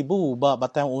 bak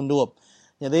batang undup.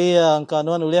 Jadi angka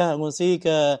nuan uliah ngungsi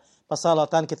ke pasal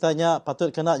lautan kitanya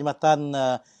patut kena jumatan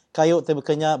kayu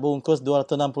terbekanya bungkus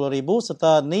 260,000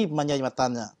 serta ni pemanja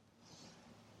jematannya.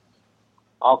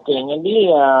 Okey,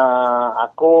 jadi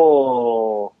aku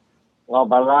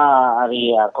ngobala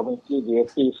hari komiti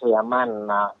DAP Sri Aman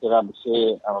kira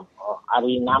bisi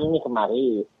hari 6 ni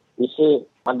kemari bisi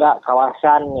ada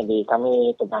kawasan jadi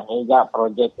kami tengah hijab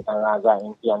projek kita ngaga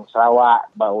impian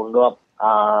Sarawak baundup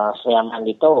Sri Aman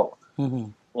itu.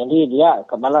 Jadi dia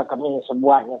kepala kami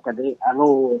sebuahnya tadi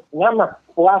nyamah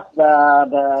puas da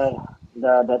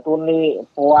tuni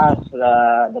puas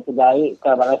da pegawai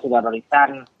ke balai sudah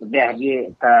barisan lebih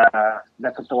lagi ke da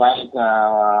ketua ke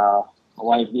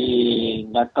YB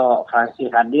Dato' Francis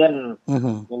Hadian.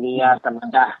 Jadi ya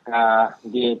temendah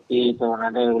DAP tu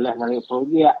nada boleh mari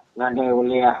projek, nada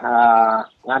boleh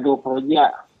ngadu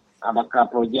projek. Bakal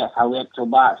projek sawit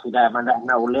coba sudah mandah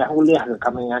nak boleh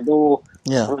kami ngadu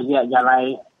projek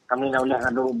jalan kami nak boleh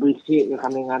ngadu berisik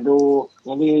kami ngadu.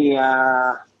 Jadi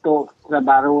tu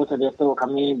terbaru tadi tu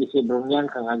kami bisa berunding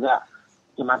ke ngajak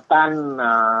jematan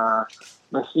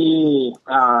besi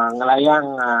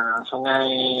ngelayang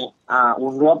sungai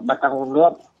Undup, Batang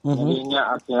Undup.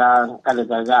 Jadinya kira kalau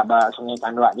gagak sungai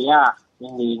Tanduak dia.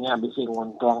 Jadinya bisa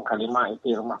nguntung kalima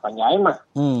itu rumah panjai mah.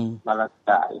 Balas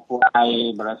tak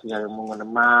ipuai, balas dia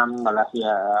mengemam, balas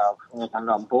dia sungai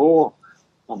Tanduak Empuh.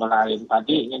 Membelarin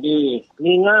padi. Jadi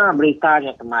ninga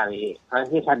beritanya kemari.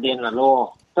 Francis Hadian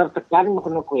lalu tertekan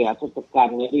mekenuku ya,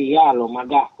 tertekan. Jadi ya lo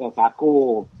madah ke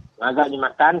kaku. Agak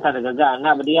jematan ada gagak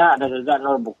anak berdia, ada gagak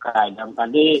nol bukai. Dan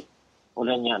tadi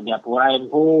udahnya dia purain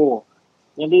pu.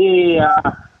 Jadi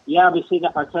ya bisi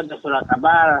dah pasal dah surat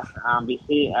kabar.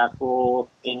 Bisi aku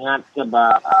ingat ke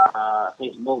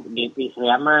Facebook DP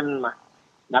Seriaman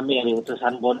kami dari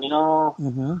utusan Borneo.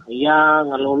 Ia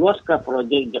ngelulus ke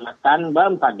projek jematan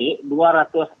bam tadi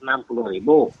 260,000.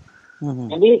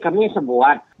 Jadi kami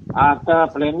sebuat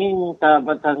planning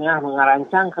tengah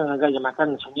mengarancang ke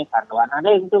jembatan Sungai Tanduan.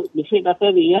 Ada untuk bisik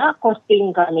kata dia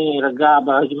costing kami rega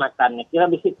jembatan kira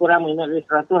bisik kurang minat dari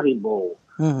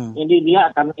 100,000. Jadi dia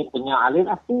kami punya alih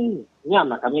asli. Ya,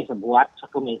 kami sebuat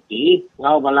sekomiti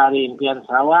ngau balari impian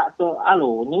Sarawak tu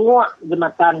nyengok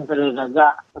jembatan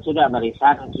tergaga sudah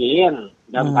barisan kin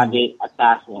dan pada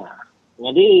atasnya.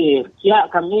 Jadi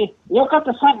siap kami nyoka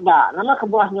tersadda nama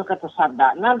kebuah nyoka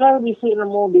tersadda naga bisi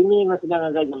nemu bini yang sedang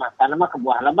ada jembatan nama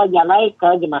kebuah laba jalai ke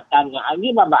jembatannya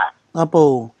agi baba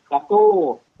apa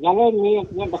satu jalai ni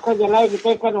bakal jalai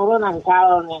kita kan urun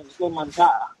angkal yang kita mansa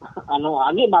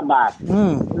agi baba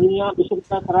dia bisa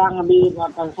kita terang abi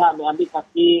pansa abi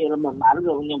kaki lembah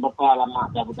baru nya berapa lama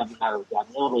dah bukan benar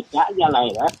jangan rucak jalai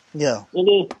ya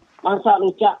jadi mangsa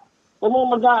rucak temu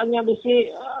medaknya bisi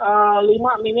 5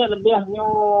 minit lebih nyo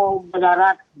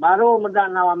berdarat baru medak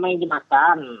nawamai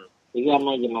jembatan 3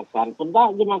 mai jembatan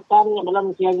pedak jembatannya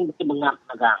belum siang betul bengap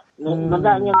megang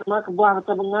medaknya mah kebuah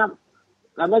betul bengap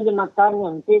laba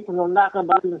jembatannya nanti penundak ke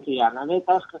baru siang nanti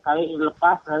terus ke kali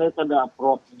lepas nanti ada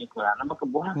approve ini kurang nama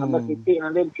kebuah ke titik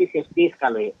nanti bisi safety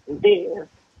sekali nanti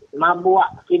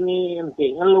mabuk kini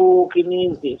nanti ngeluh kini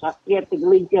nanti sakit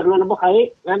tergelincir lu lebih kali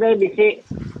nanti bisi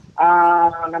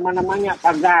nama-namanya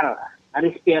pagar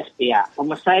hari spia-spia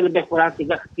pemesai lebih kurang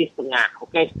 3,5 kaki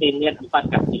okey standard 4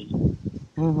 kaki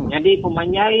jadi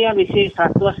pemanyai bisa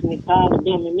 100 meter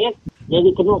lebih minit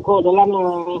jadi kena ko dalam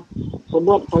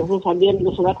sebut Francis Hadian ke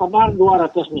surat kabar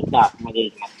 200 meter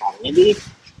majlis makan jadi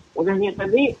udahnya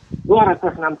tadi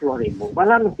 260,000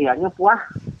 balam mestinya puah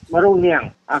baru niang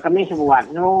kami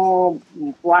sebuat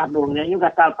puah burungnya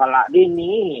juga tal pala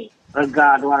dini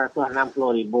rega 260,000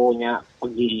 nya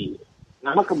pergi.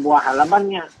 Nama kebuah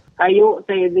halamannya. Kayu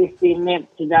saya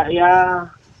estimate tidak ya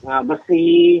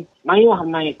besi mayuh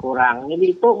mai kurang.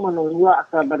 Jadi itu menunjuk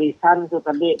ke barisan tu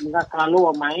tadi enggak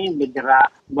terlalu mai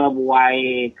bergerak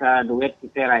berbuai ke duit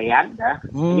kita rakyat dah.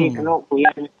 Jadi kena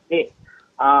kuyan nanti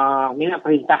minat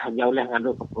perintah jauh lah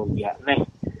ngadu ke projek.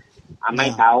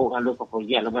 Amai tahu ngadu ke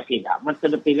projek lepas tidak.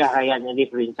 Mesti pilih rakyatnya di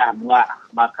perintah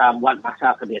bakal buat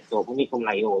masa ke dia tu. Ini ke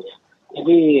Melayunya.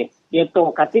 Jadi dia tu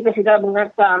ketika sudah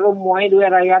mengata lu muai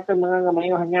dua rakyat tu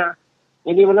menganggap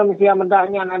jadi belum siap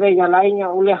mendaknya ada yang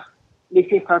lainnya oleh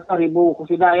bisik 100,000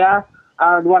 sudah ya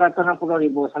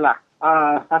 260,000 salah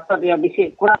satu dia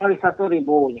bisik kurang dari 100,000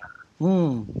 nya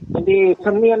jadi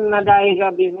semen ada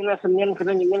iga bismillah semen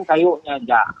kena nyimin kayunya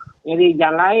aja jadi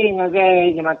jalai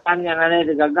ngagai jembatan yang ada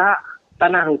di gagak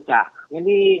tanah rucak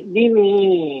jadi dini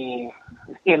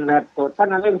standard tu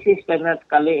tanah bisik standard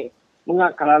sekali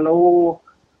bunga kalau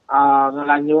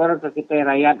ngelanyur ke kita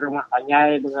rakyat rumah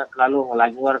panjai dengan selalu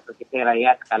ngelanyur ke kita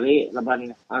rakyat sekali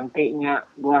leban nantinya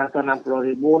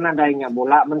 260,000 nadainya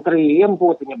bola menteri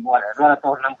empu buat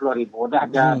 260,000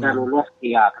 dah lulus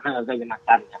dia kena gagal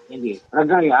jematannya jadi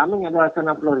raga ya amnya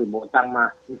 260,000 tang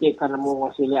mah nanti kan mau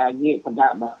ngosili lagi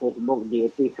pedak Facebook di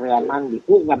Seriaman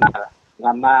gitu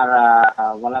gambar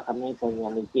wala kami punya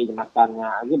nanti jematannya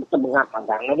lagi betul bengap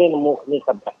magang nanti nemu ni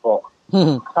kebako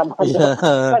sama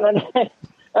kan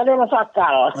ada masuk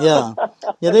akal. Ya.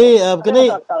 Jadi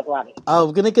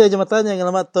begini ke jembatan yang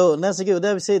lama tu. Nah sikit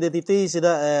udah bisa identiti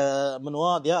sudah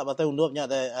menua dia batang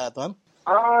undupnya ada tuan.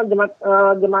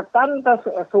 Jembatan tas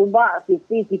subak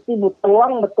siti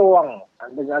betuang.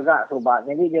 Ada agak subak.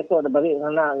 Jadi dia tu ada beri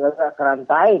kena agak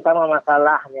kerantai sama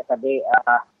masalahnya tadi.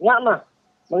 Nyak mah.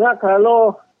 Mengak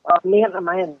kalau minat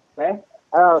main,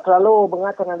 Selalu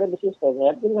mengatakan ada bisnis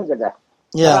kayaknya ini aja dah.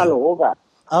 Ya. Selalu enggak.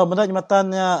 Benda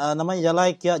jembatannya namanya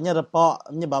jalai kianya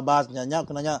repoknya babasnya nya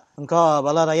kunanya engkau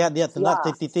bala rakyat dia tenat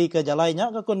titi ke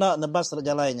jalainya ke kuna nebas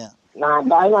jalainya. Nah,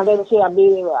 dain ada si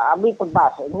abi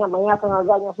tebas. Ini namanya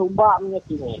tenaganya subak punya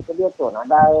kini. Ke dia tu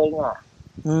nadainya.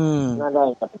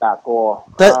 Nadai kata aku.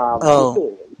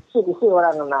 Bisi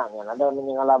orang kenanya. Nadai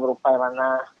menyingala berupai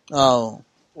mana.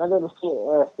 Nadai bisi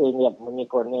stinggit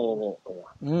menyikun ini.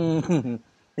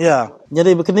 Ya,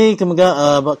 jadi begini kemudian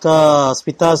baka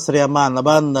hospital Seriaman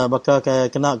laban baka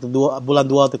kena bulan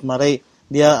 2 tu kemarin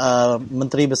dia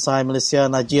Menteri Besar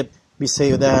Malaysia Najib bisa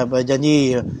sudah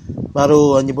berjanji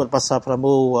baru nyebut pasal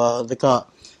Pramu dekat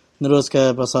terus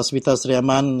ke pasal hospital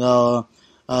Seriaman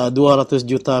 200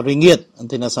 juta ringgit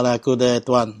nanti nak salah aku dah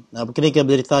tuan. Begini ke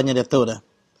beritanya dia tahu dah.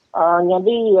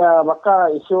 Jadi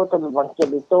baka isu terbangkit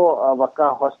itu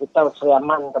baka hospital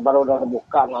Seriaman baru dah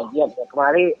buka Najib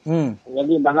kemarin.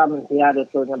 Jadi bala menteri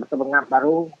itu yang betul-betul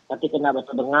baru tapi kena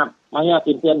betul-betul maya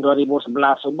pimpinan 2011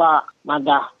 subak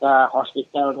madah ke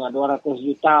hospitalnya 200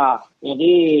 juta.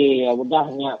 Jadi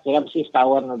udahnya kira mesti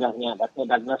setahun udahnya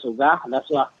dana sudah ada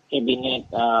suah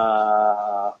kabinet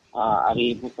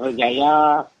Ari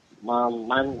Putrajaya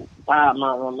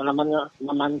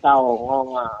memantau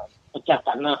ngong pecah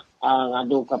tanah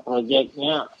ngadu ke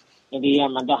projeknya. Jadi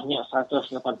yang madahnya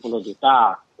 180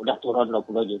 juta, udah turun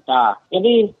 20 juta.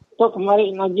 Jadi tu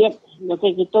kemarin Najib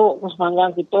dekat kita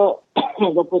Pusmanggang kita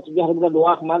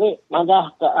 23/2 kemarin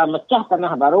madah ke mecah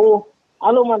tanah baru,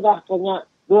 lalu madah kena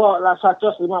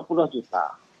 150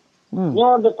 juta.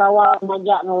 Nyo ditawar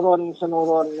majak nurun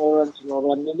senurun.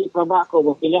 Jadi coba aku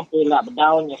berpilih bila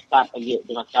berdaun yang start lagi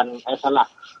dengan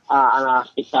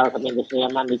hospital kami di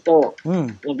Seriaman itu.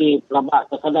 Jadi pelabak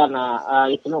terkadang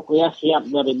itu aku ya siap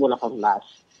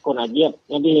 2018 ku Najib.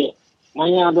 Jadi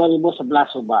maya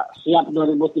 2011 subak siap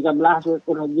 2013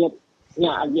 ku Najib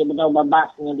nya aje bedau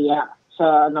babasnya dia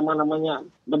nama-namanya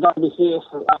bedau bisnis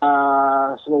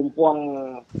selumpuang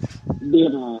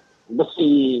dim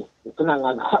besi kena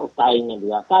agak utainya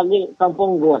dia. Tadi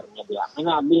kampung guanya dia.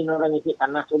 Mana abin orang isi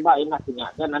tanah coba ini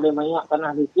punya dan ada banyak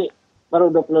tanah isi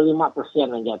baru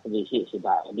 25% aja terisi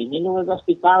sudah. Di minum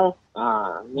hospital.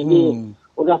 Jadi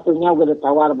udah punya udah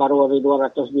tawar baru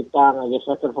 200 juta, aja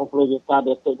 150 juta,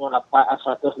 dia tunya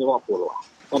 150.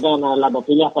 Kadang laba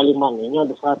pilih Paliman ini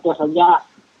ada 100 saja.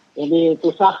 Jadi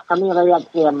tusah kami rakyat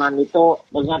Seriaman itu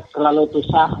banyak selalu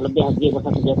tusah lebih lagi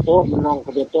besar kejatuh menong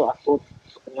kejatuh aku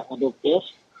pernah adukis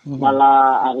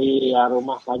bala hari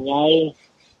rumah Panyai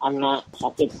anak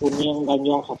sakit kuning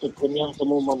ganyong sakit kuning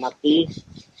semua mati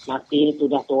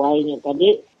sudah tuainya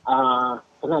tadi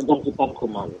kena jangkitan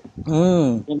kuman.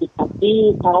 Jadi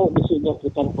tapi tahu bisi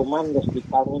jangkitan kuman di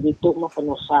hospitalnya itu mah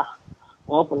penusah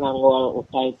penanggol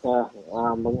utai ke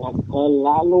mengakel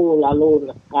lalu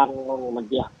nekan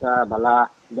mediah ke bala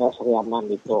da Seriaman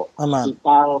itu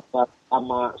hospital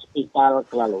pertama hospital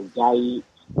kelalu jai.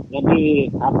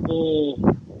 Jadi kami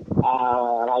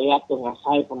rakyat tu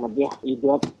ngasai pemediah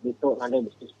hidup itu ada di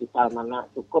hospital mana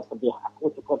cukup pediah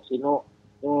aku cukup sino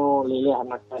lilih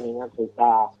anak ingat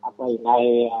cerita apa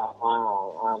ini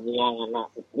niang anak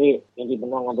putri jadi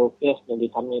benar ngadukis jadi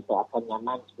kami itu akan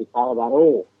nyaman hospital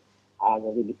baru.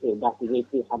 Jadi bisa udah 3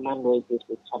 itu saman 2 itu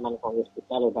saman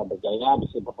hospital udah berjaya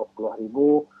bisa berapa puluh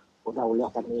ribu udah ulah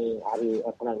kami hari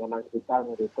penanganan hospital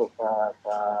itu ke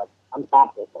 4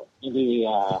 itu. Jadi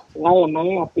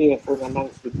ngai api punyaman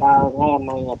hospital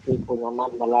ngai api punyaman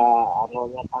bala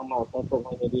anunya sama itu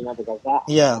jadi nanti gaza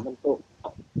bentuk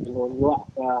menunjuk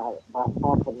ke bahasa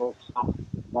penusah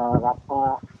berapa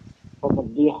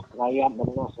pemediah rakyat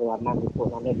benar selama itu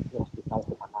nanti di hospital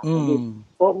ke mana. Jadi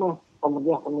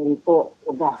pemediah kami itu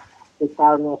udah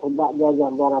hospitalnya sebab dia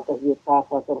jam 200 juta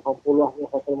 150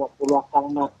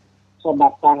 sama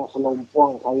Sebatang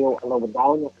selumpung kayu kalau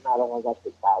berdaun yang kena orang agak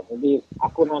kita. Jadi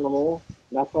aku nemu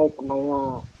dasar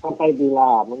kemana sampai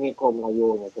bila mengikum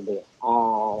layunya tadi.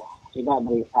 Tidak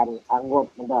berikan sanggup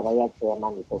benda rakyat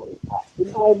Seriaman itu berikan.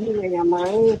 Tidak lagi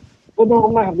menyamai udah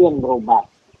rumah dia berobat.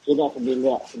 Tidak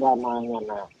sebilik sudah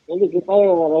mahanya. Jadi kita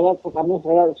rakyat kami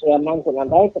Seriaman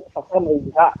senandai terpaksa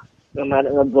melihat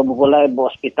mulai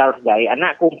hospital sejai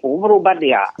anak kumpu berobat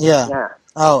dia. Nah.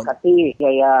 Tapi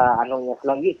gaya anunya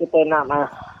selagi kita nak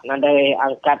nandai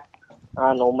angkat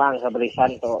nomang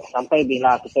keberisan tu sampai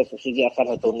bila kita kesigi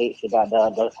akan tunik sudah ada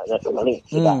balik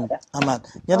sudah ada. Amat.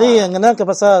 Jadi yang kenal ke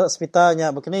pasal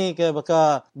hospitalnya begini ke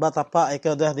baka batapak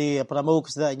ke dah di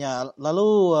Pramuka sedaknya.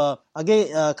 Lalu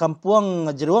agi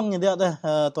kampung Jeruangnya dia dah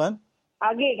tuan.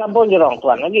 Agi kampung Jeruang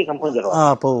tuan, agi kampung Jeruang.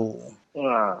 Apa?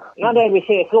 Nah, ada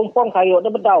bisi kelompong kayu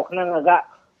dah bedau kena agak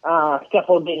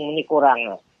scaffolding ni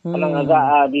kurang. Kanang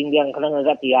agak dinding, kanang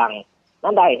agak tiang.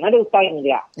 Nandai utay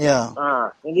dia. Ya.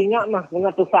 Jadinya mah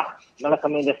dengan susah. Malah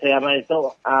kami desaya itu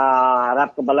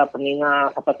harap ke bala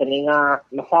peninga, apa teninga,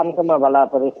 mesan ke bala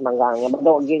peris manggangnya.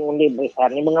 Bedok ging undi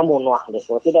berisan ni mengamun wah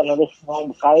deso. Tidak nulis mau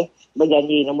bukai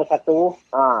berjanji nomor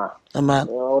 1. Amat.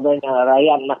 Udahnya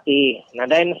rakyat masih.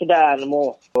 Nandai sudah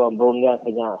nemu berundang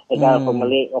saja. Segal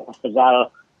pemilik, segal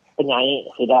penyanyi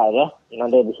sudah ya.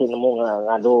 Nandai bisa nemu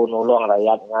ngadu nolong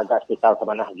rakyat ngagak sekitar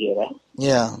kemana lagi ya.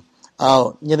 Ya.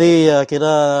 Jadi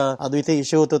kira itu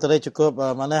isu tu tadi cukup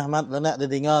mana Ahmad lenak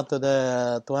didengar tu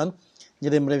tuan.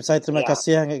 Jadi saya terima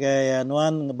kasih ke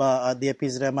Nuan ba DAP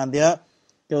Zreman dia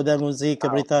ke udah nguzi ke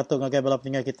berita tu ngagai bala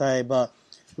pendengar kita ba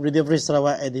Radio Free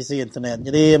Sarawak edisi internet.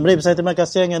 Jadi saya terima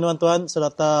kasih dengan Nuan tuan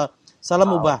serta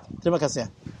salam ubah. Terima kasih.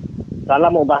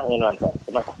 Salam ubah Nuan tuan.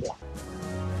 Terima kasih.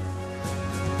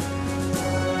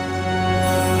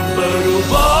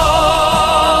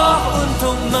 Berubah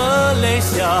untuk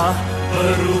Malaysia,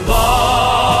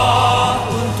 berubah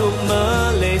untuk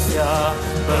Malaysia,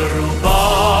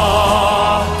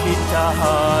 berubah kita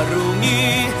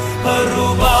harungi,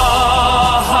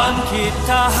 perubahan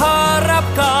kita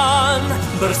harapkan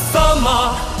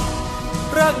bersama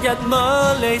rakyat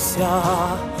Malaysia,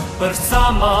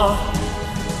 bersama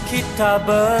kita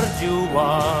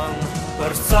berjuang,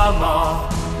 bersama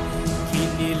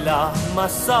inilah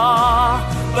masa,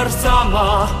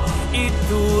 bersama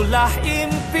itulah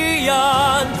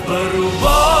impian.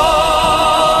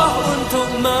 Berubah untuk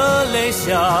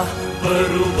Malaysia,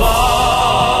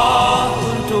 berubah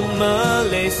untuk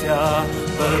Malaysia,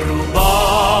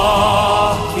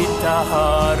 berubah kita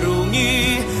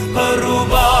harungi,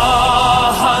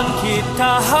 perubahan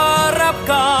kita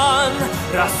harapkan.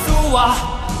 Rasuah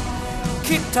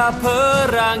kita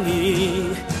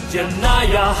perangi,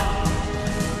 jenayah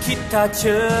kita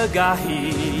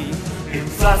cegahi,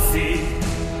 inflasi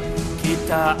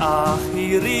kita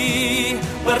akhiri,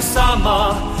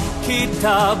 bersama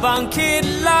kita bangkit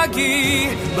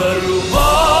lagi.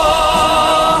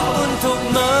 Berubah untuk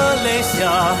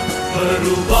Malaysia,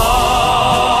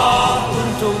 berubah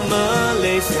untuk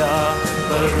Malaysia,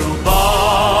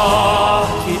 berubah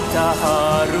kita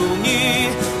harungi,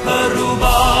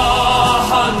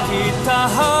 perubahan kita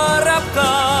harapkan.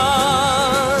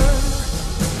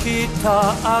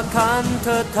 Kita akan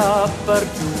tetap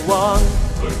berjuang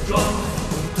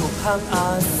untuk hak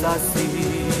asasi,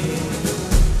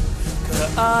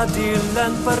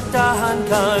 keadilan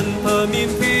pertahankan,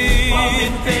 pemimpin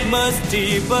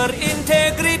mesti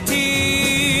berintegriti,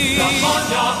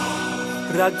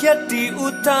 rakyat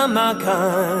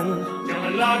diutamakan,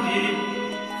 jangan lagi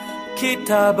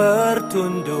kita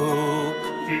bertunduk.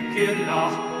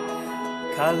 Fikirlah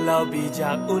kalau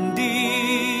bijak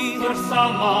undi,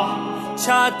 bersama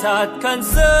catatkan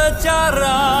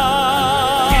sejarah.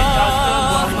 Kita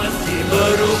semua mesti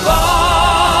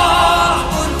berubah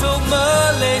untuk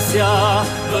Malaysia,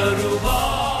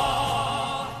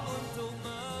 berubah untuk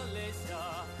Malaysia.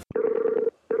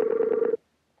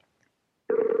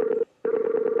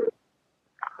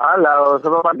 Halo,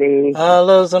 selamat pagi.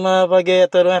 Halo, selamat pagi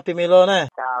Tuan Pimilo nah.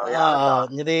 Ya.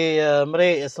 Jadi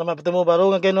mari selamat bertemu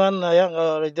baru dengan Nuan yang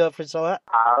Radio Free Sarawak.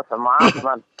 Selamat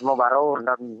bertemu baru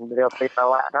dan Radio Free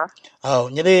Sarawak dah.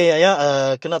 Jadi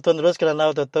kena tuan terus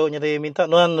kerana tahu jadi minta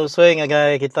Nuan usui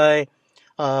ngagai kita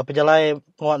pejalai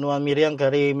nguat Nuan Miriam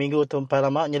hari Minggu tu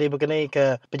lama jadi begini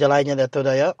ke pejalainya dah tu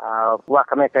dah ya. Buat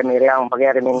kami ke Miriam pagi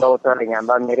hari Minggu tu dengan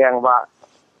Miriam buat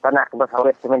tanah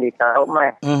bersawit kami di Tarup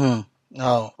meh.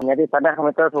 Jadi tanah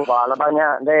kami tu sudah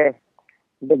banyak deh.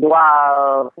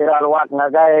 Dijual tidak luat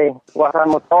ngagai wasan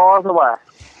motor semua.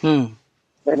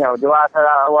 Dia jual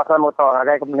wasan motor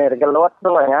ngagai kembali gelut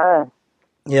semuanya.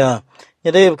 Ya.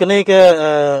 Jadi kini ke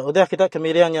udah kita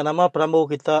kemiriannya nama perambu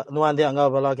kita Nuan dia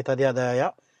anggap bala kita dia ada ya.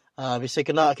 Bisa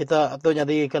kena kita tu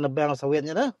jadi kena bang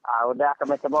sawitnya dah. Udah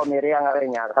kami coba miriang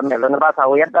harinya. Kami lu nebas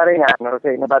sawit harinya.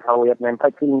 Nurusi nebas sawit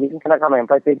mempai tinggi kena kami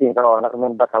mempai tinggi kalau nak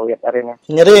nebas sawit harinya.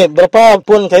 Jadi berapa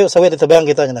pun kayu sawit di tebang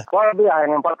kita nya dah? Kalau dia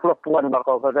yang 40 pun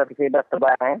bakal kita tidak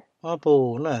tebang Apa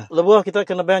nah. Lebuh kita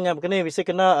kena bangnya begini bisa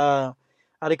kena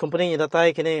hari company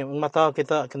datai kini mata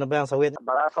kita kena bang sawit.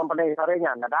 Bala company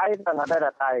harinya nadai dan ada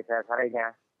datai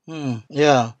harinya.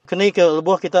 Ya. Kini ke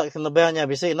lebuh kita kena bangnya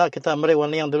bisa nak kita meri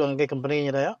warna yang dulu ngai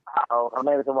company-nya dah ya.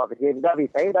 Kami semua dah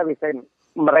bisa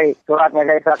meri suratnya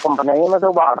guys company ini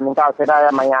tu buat minta sudah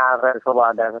mayar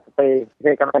semua ada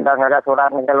seperti kami dah ada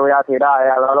surat kalau ya tidak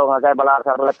ya lalu ngagai bala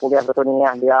sarle kuliah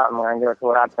dunia dia menganjur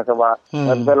surat semua.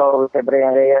 Belum seberi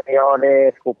dia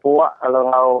de sepupu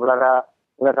kalau ngau belaga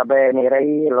nggak sampai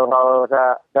nirai lo ngau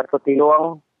sa tertuti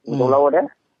luang dulu deh.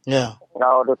 Ya.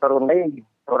 Ngau do turun deh.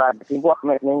 Orang tiba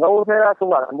seminggu saya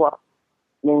sudah buat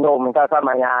minggu minta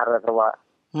sama nyar coba.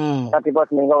 Tiba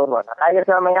seminggu buat. Saya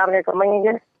sama nyar ke kami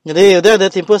je. Jadi udah ada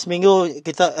tempoh seminggu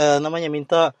kita namanya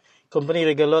minta company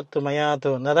regular tu maya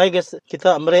tu. Narai guys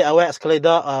kita ambil awak sekali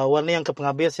dah warna yang ke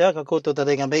penghabis ya. Aku tu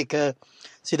tadi ngambil ke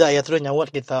sida ya terus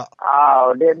nyawat kita.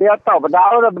 Dia tahu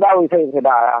bedau saya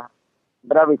sudah.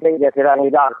 Berapa saya dia sudah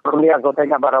ngidak. Kemudian aku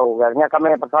tanya baru. Nya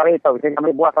kami pasari tahu. Saya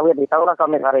kami buat sawit di tahu lah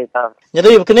kami sari tahu.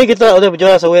 Jadi kini kita udah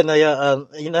berjual sawit ya.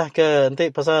 Inah ke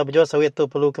nanti pasal berjual sawit tu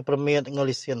perlu ke permit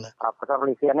ngolisian lah. Pasal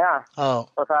lisiannya.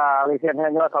 Pasal lisiannya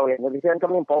jual sawit. Lisian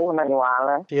kami pun nak jual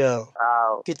lah. Ya.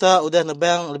 Kita udah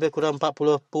nebang lebih kurang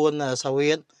 40 pun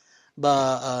sawit.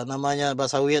 Namanya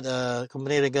sawit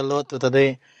company regal lot tu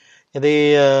tadi.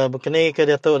 Jadi begini ke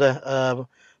dia tu dah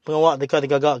pengawak dekat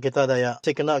digagak kita dah ya.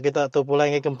 Si kena kita tu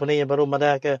pulai ke company yang baru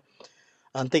madah ke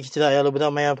antik kita ya lu benar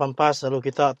maya pampas lalu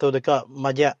kita tu dekat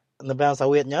majak nebang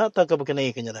sawitnya atau ke begini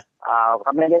ke nya dah.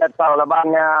 Kami dia tahu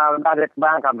lebannya dari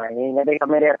bang kami. Jadi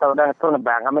kami dia tahu dah tu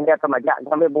nebang. Kami dia tu majak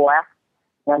kami buah.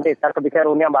 Nanti saya kebicara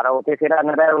unia baru. Tidak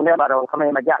ada unia baru. Kami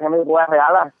majak kami buah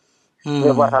ya lah.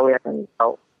 Dia buah sawit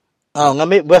tahu.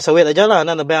 Ngambil buah sawit aja lah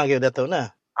nak nebang ke dia tu nah.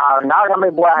 Nah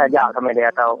kami buah aja kami dia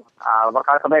tahu.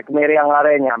 Bakal kami kemiriang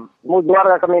larenya. Muduar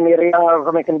kami miriang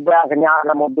kami kembang kenyak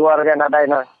na muduar dia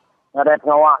ada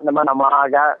pengawak nama-nama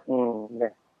aja.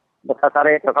 Bekas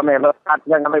sari itu kami lekat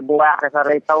yang kami buah ke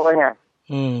sari tahu nya.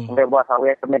 Kami buah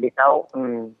sawit kami ditahu.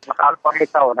 Bakal kami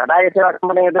tahu. Nah dari sila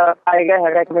kami dah kai kan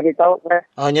ada kami ditahu.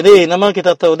 Jadi nama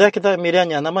kita tahu dah kita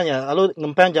miriangnya namanya. Lalu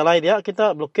ngempang jalai dia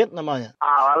kita blokit namanya.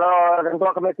 Kalau tentu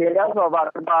kami miriang sebab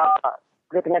kita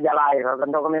tengah jalai. Kalau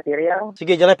bentuk kami piriang.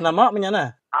 Sige jalai penama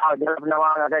menyana? Jalai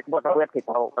penama ada buat sawit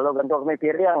kita. Kalau bentuk kami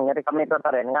piriang, jadi kami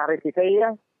tertarik. Ngari sisi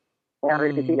ya.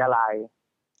 Ngari sisi jalai.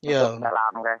 Ya.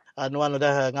 Dalam kan. Nuan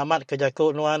udah ngamat ke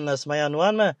Jakut Nuan semaya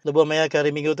Nuan mah. Lebuh maya ke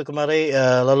hari Minggu tu kemari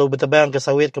lalu bertebang ke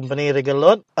sawit company regal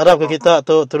lot. Harap ke kita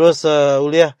tu terus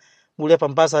uliah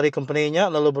pampas hari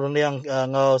company-nya lalu berunding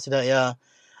ngau sidak ya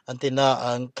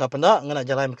antina kapenda ngena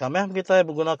jalan kameh kita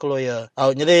berguna keloya.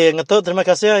 Jadi ngetuk terima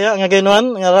kasih ya ngagai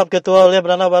Nuan ngarap ketua oleh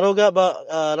berana baru ga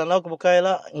ranau kebukai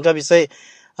lah engkau bisa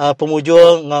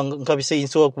pemujul engkau bisa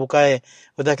insu kebukai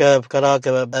udah ke perkara ke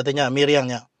artinya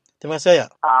miriangnya. Terima kasih ya.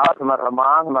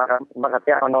 Sama-sama terima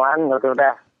kasih Nuan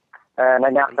sudah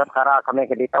nanya perkara kami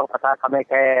ke ditau pasal kami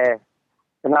ke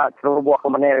kena seluruh buah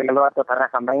company keluar tu tanah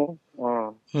kami.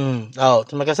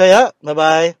 Terima kasih ya. Bye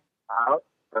bye.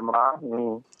 Terima.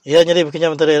 Ya, jadi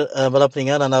begini menteri balap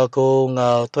ringan dan aku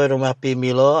tuai rumah pi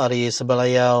Milo hari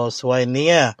sebelayau suai ni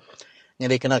ya.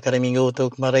 Jadi kena hari Minggu tu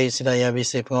kemarin sidaya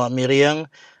bisi pengawak miriang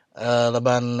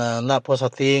leban nak pos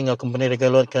hati ngau company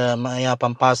regalot ke maya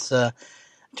pampas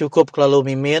cukup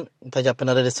kelalu mimit tajak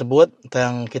pernah disebut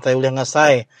yang kita boleh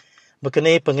ngasai.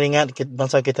 Begini pengeringat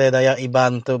bangsa kita daya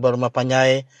iban tu berumah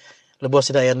panjai lebuh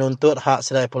sidaya nuntut hak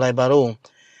sidaya pulai baru.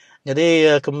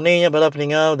 Jadi company-nya balap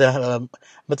peninggal dah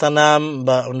bertanam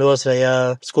undur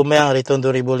saya sekumang hari tahun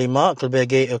 2005 kelebih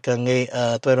lagi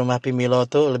tuai rumah Pimilo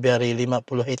tu lebih dari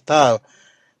 50 hektar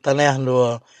tanah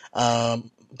dua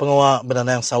pengawak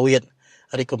bertanam sawit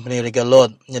dari company regal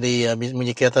lot. Jadi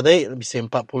menyikir tadi bisa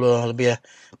 40 lebih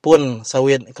pun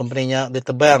sawit company-nya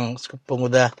ditebang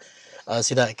pengudah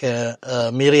sidak ke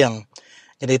miriang.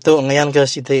 Jadi itu ngayan ke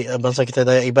siti bangsa kita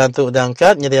daya iban tu dah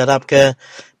angkat. Jadi harap ke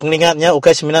pengingatnya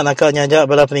ukai seminat nakaknya aja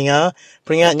bala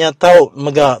peringatnya tahu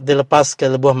mega dilepas ke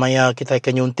lebuh maya kita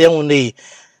ke nyunting undi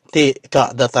ti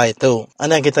kak data itu.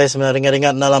 Ana kita sebenarnya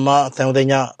ringat lama tang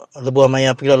udahnya lebuh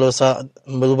maya pila losa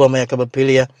lebuh maya ke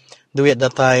berpilih ya duit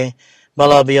datai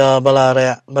bala bia bala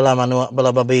rek bala manua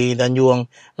bala babi dan juang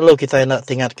lalu kita nak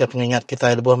tingat ke pengingat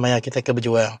kita lebuh maya kita ke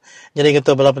berjuang. Jadi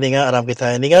kita bala pengingat harap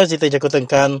kita ningal siti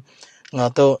jakutengkan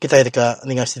ngato kita dekat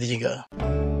ningal siti juga.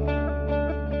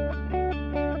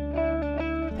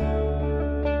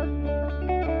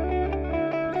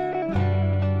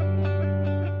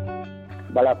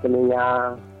 Bala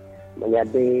penunya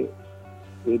menjadi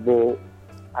ibu,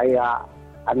 ayah,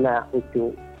 anak,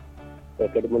 cucu,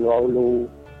 mereka menua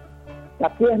ulu.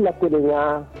 Tapi aku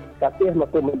dengar, tapi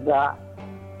aku mendak,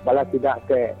 bala tidak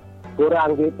ke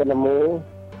kurang di penemu.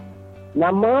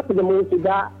 Nama penemu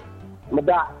tidak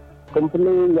medak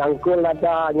company yang ko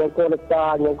lada, yang ko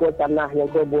letak, yang ko tanah, yang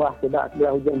ko buah tidak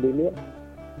sebelah hujung bilik.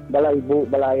 Bala ibu,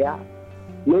 bala ayah.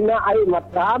 Nina air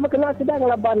mata, kena sedang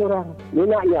laban orang.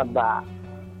 Nina nyaba.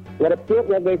 Ngertip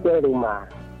ngagai ke rumah.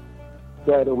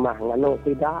 Ke rumah ngano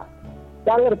tidak.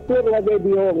 Tak ngertip ngagai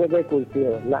dia ngagai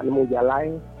kultil. Nak nemu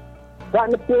jalai.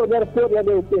 Tak ngertip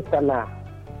ngagai upis tanah.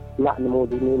 Nak nemu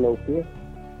dini na upis.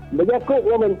 Berjakuk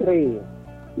ke menteri.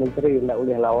 Menteri nak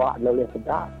boleh lawak, nak boleh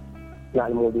sedap.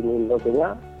 nak ilmu dingin tu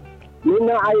nya.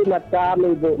 Mina air mata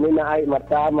ibu, mina air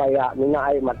mata maya, mina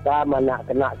air mata mana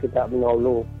kena kita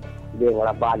menolong dia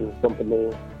ngelaban company.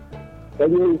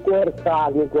 Jadi ukur sah,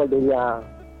 ukur dunia,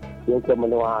 ukur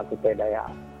menua kita daya.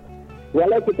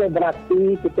 Walau kita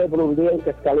berarti kita berunding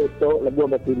ke sekali itu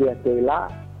lebih berpilih sila.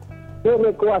 Dia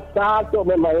berkuasa untuk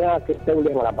memaya kita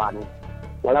boleh ngelaban.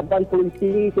 Ngelaban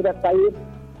polisi sudah taib.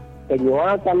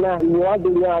 Kenyua tanah, nyua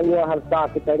dunia, nyua harta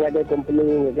kita ada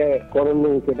company, ada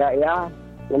ekonomi kita ya.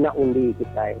 Nak undi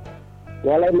kita.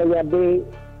 Walau menjadi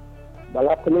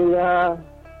balap keninga,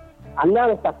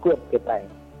 anang takut kita.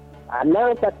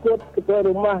 Anang takut kita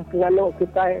rumah kenganuk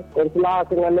kita, konsular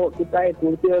kenganuk kita,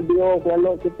 kunci audio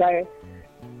kenganuk kita.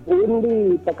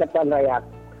 Undi Pakatan Rakyat.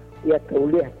 Ia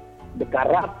boleh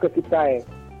berkarap ke kita.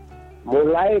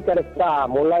 Mulai ke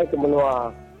desa, mulai ke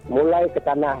menua, mulai ke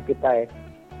tanah kita.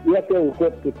 Ia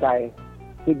keungkup kita.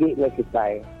 Sidiknya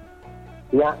kita.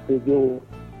 Ia tuju.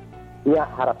 Ia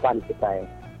harapan kita.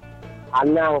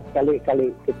 Anang sekali-kali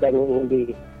kita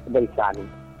mengundi berikan.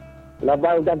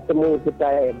 Labang dan temu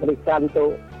kita berikan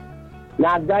tu.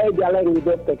 Nadai jalan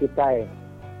hidup ke kita.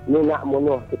 Ni nak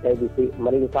munuh kita bisik.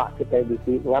 Meringkak kita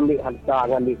bisik. Ngambil harta,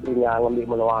 ngambil dunia, ngambil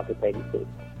menua kita bisik.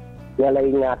 Ialah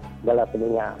ingat dalam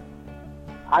telinga.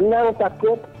 Anang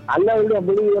takut. Anang dia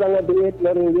beli orang duit,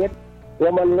 RM2. Dia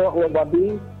menuk, dia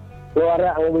babi. Dia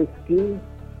warak, dia whisky.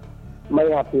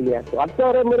 Maya pilih tu.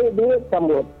 Atau orang merik duit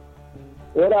sambut.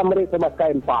 Orang merik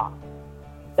semakai empat.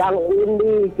 Sang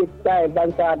undi kita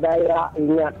bangsa daerah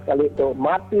ingat kali itu.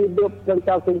 Mati hidup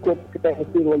tentang sungkup kita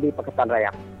isi undi Pakatan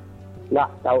Rakyat.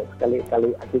 Tak tahu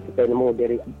sekali-kali hati kita nemu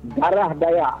dari darah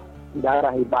Dayak,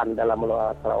 darah Iban dalam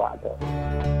Luar Sarawak tu.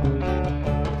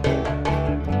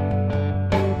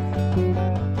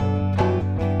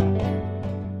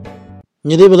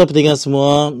 Jadi bila pendengar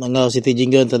semua, Ngau Siti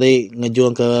Jinggan tadi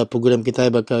ngejuang ke program kita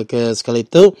bakal ke sekali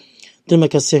itu. Terima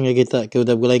kasih yang kita ke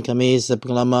udah gulain kami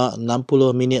sepengalaman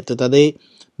 60 minit tu tadi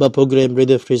berprogram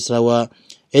Radio Free Sarawak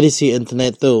edisi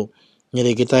internet tu.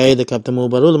 Jadi kita dekat temu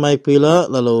baru lemai pula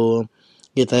lalu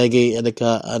kita lagi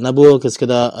dekat nabur ke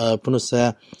sekadar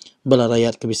penusa bala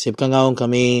rakyat kebisip kangaung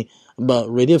kami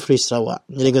Radio Free Sarawak.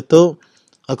 Jadi gitu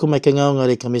aku mai kangaung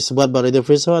ngari kami sebuat Radio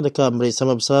Free Sarawak dekat beri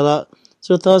sama bersalah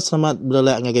serta selamat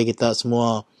berlelak ngagai kita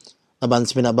semua. Aban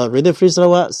seminat Radio Free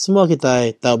Sarawak semua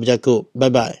kita tahu berjaku. Bye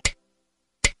bye.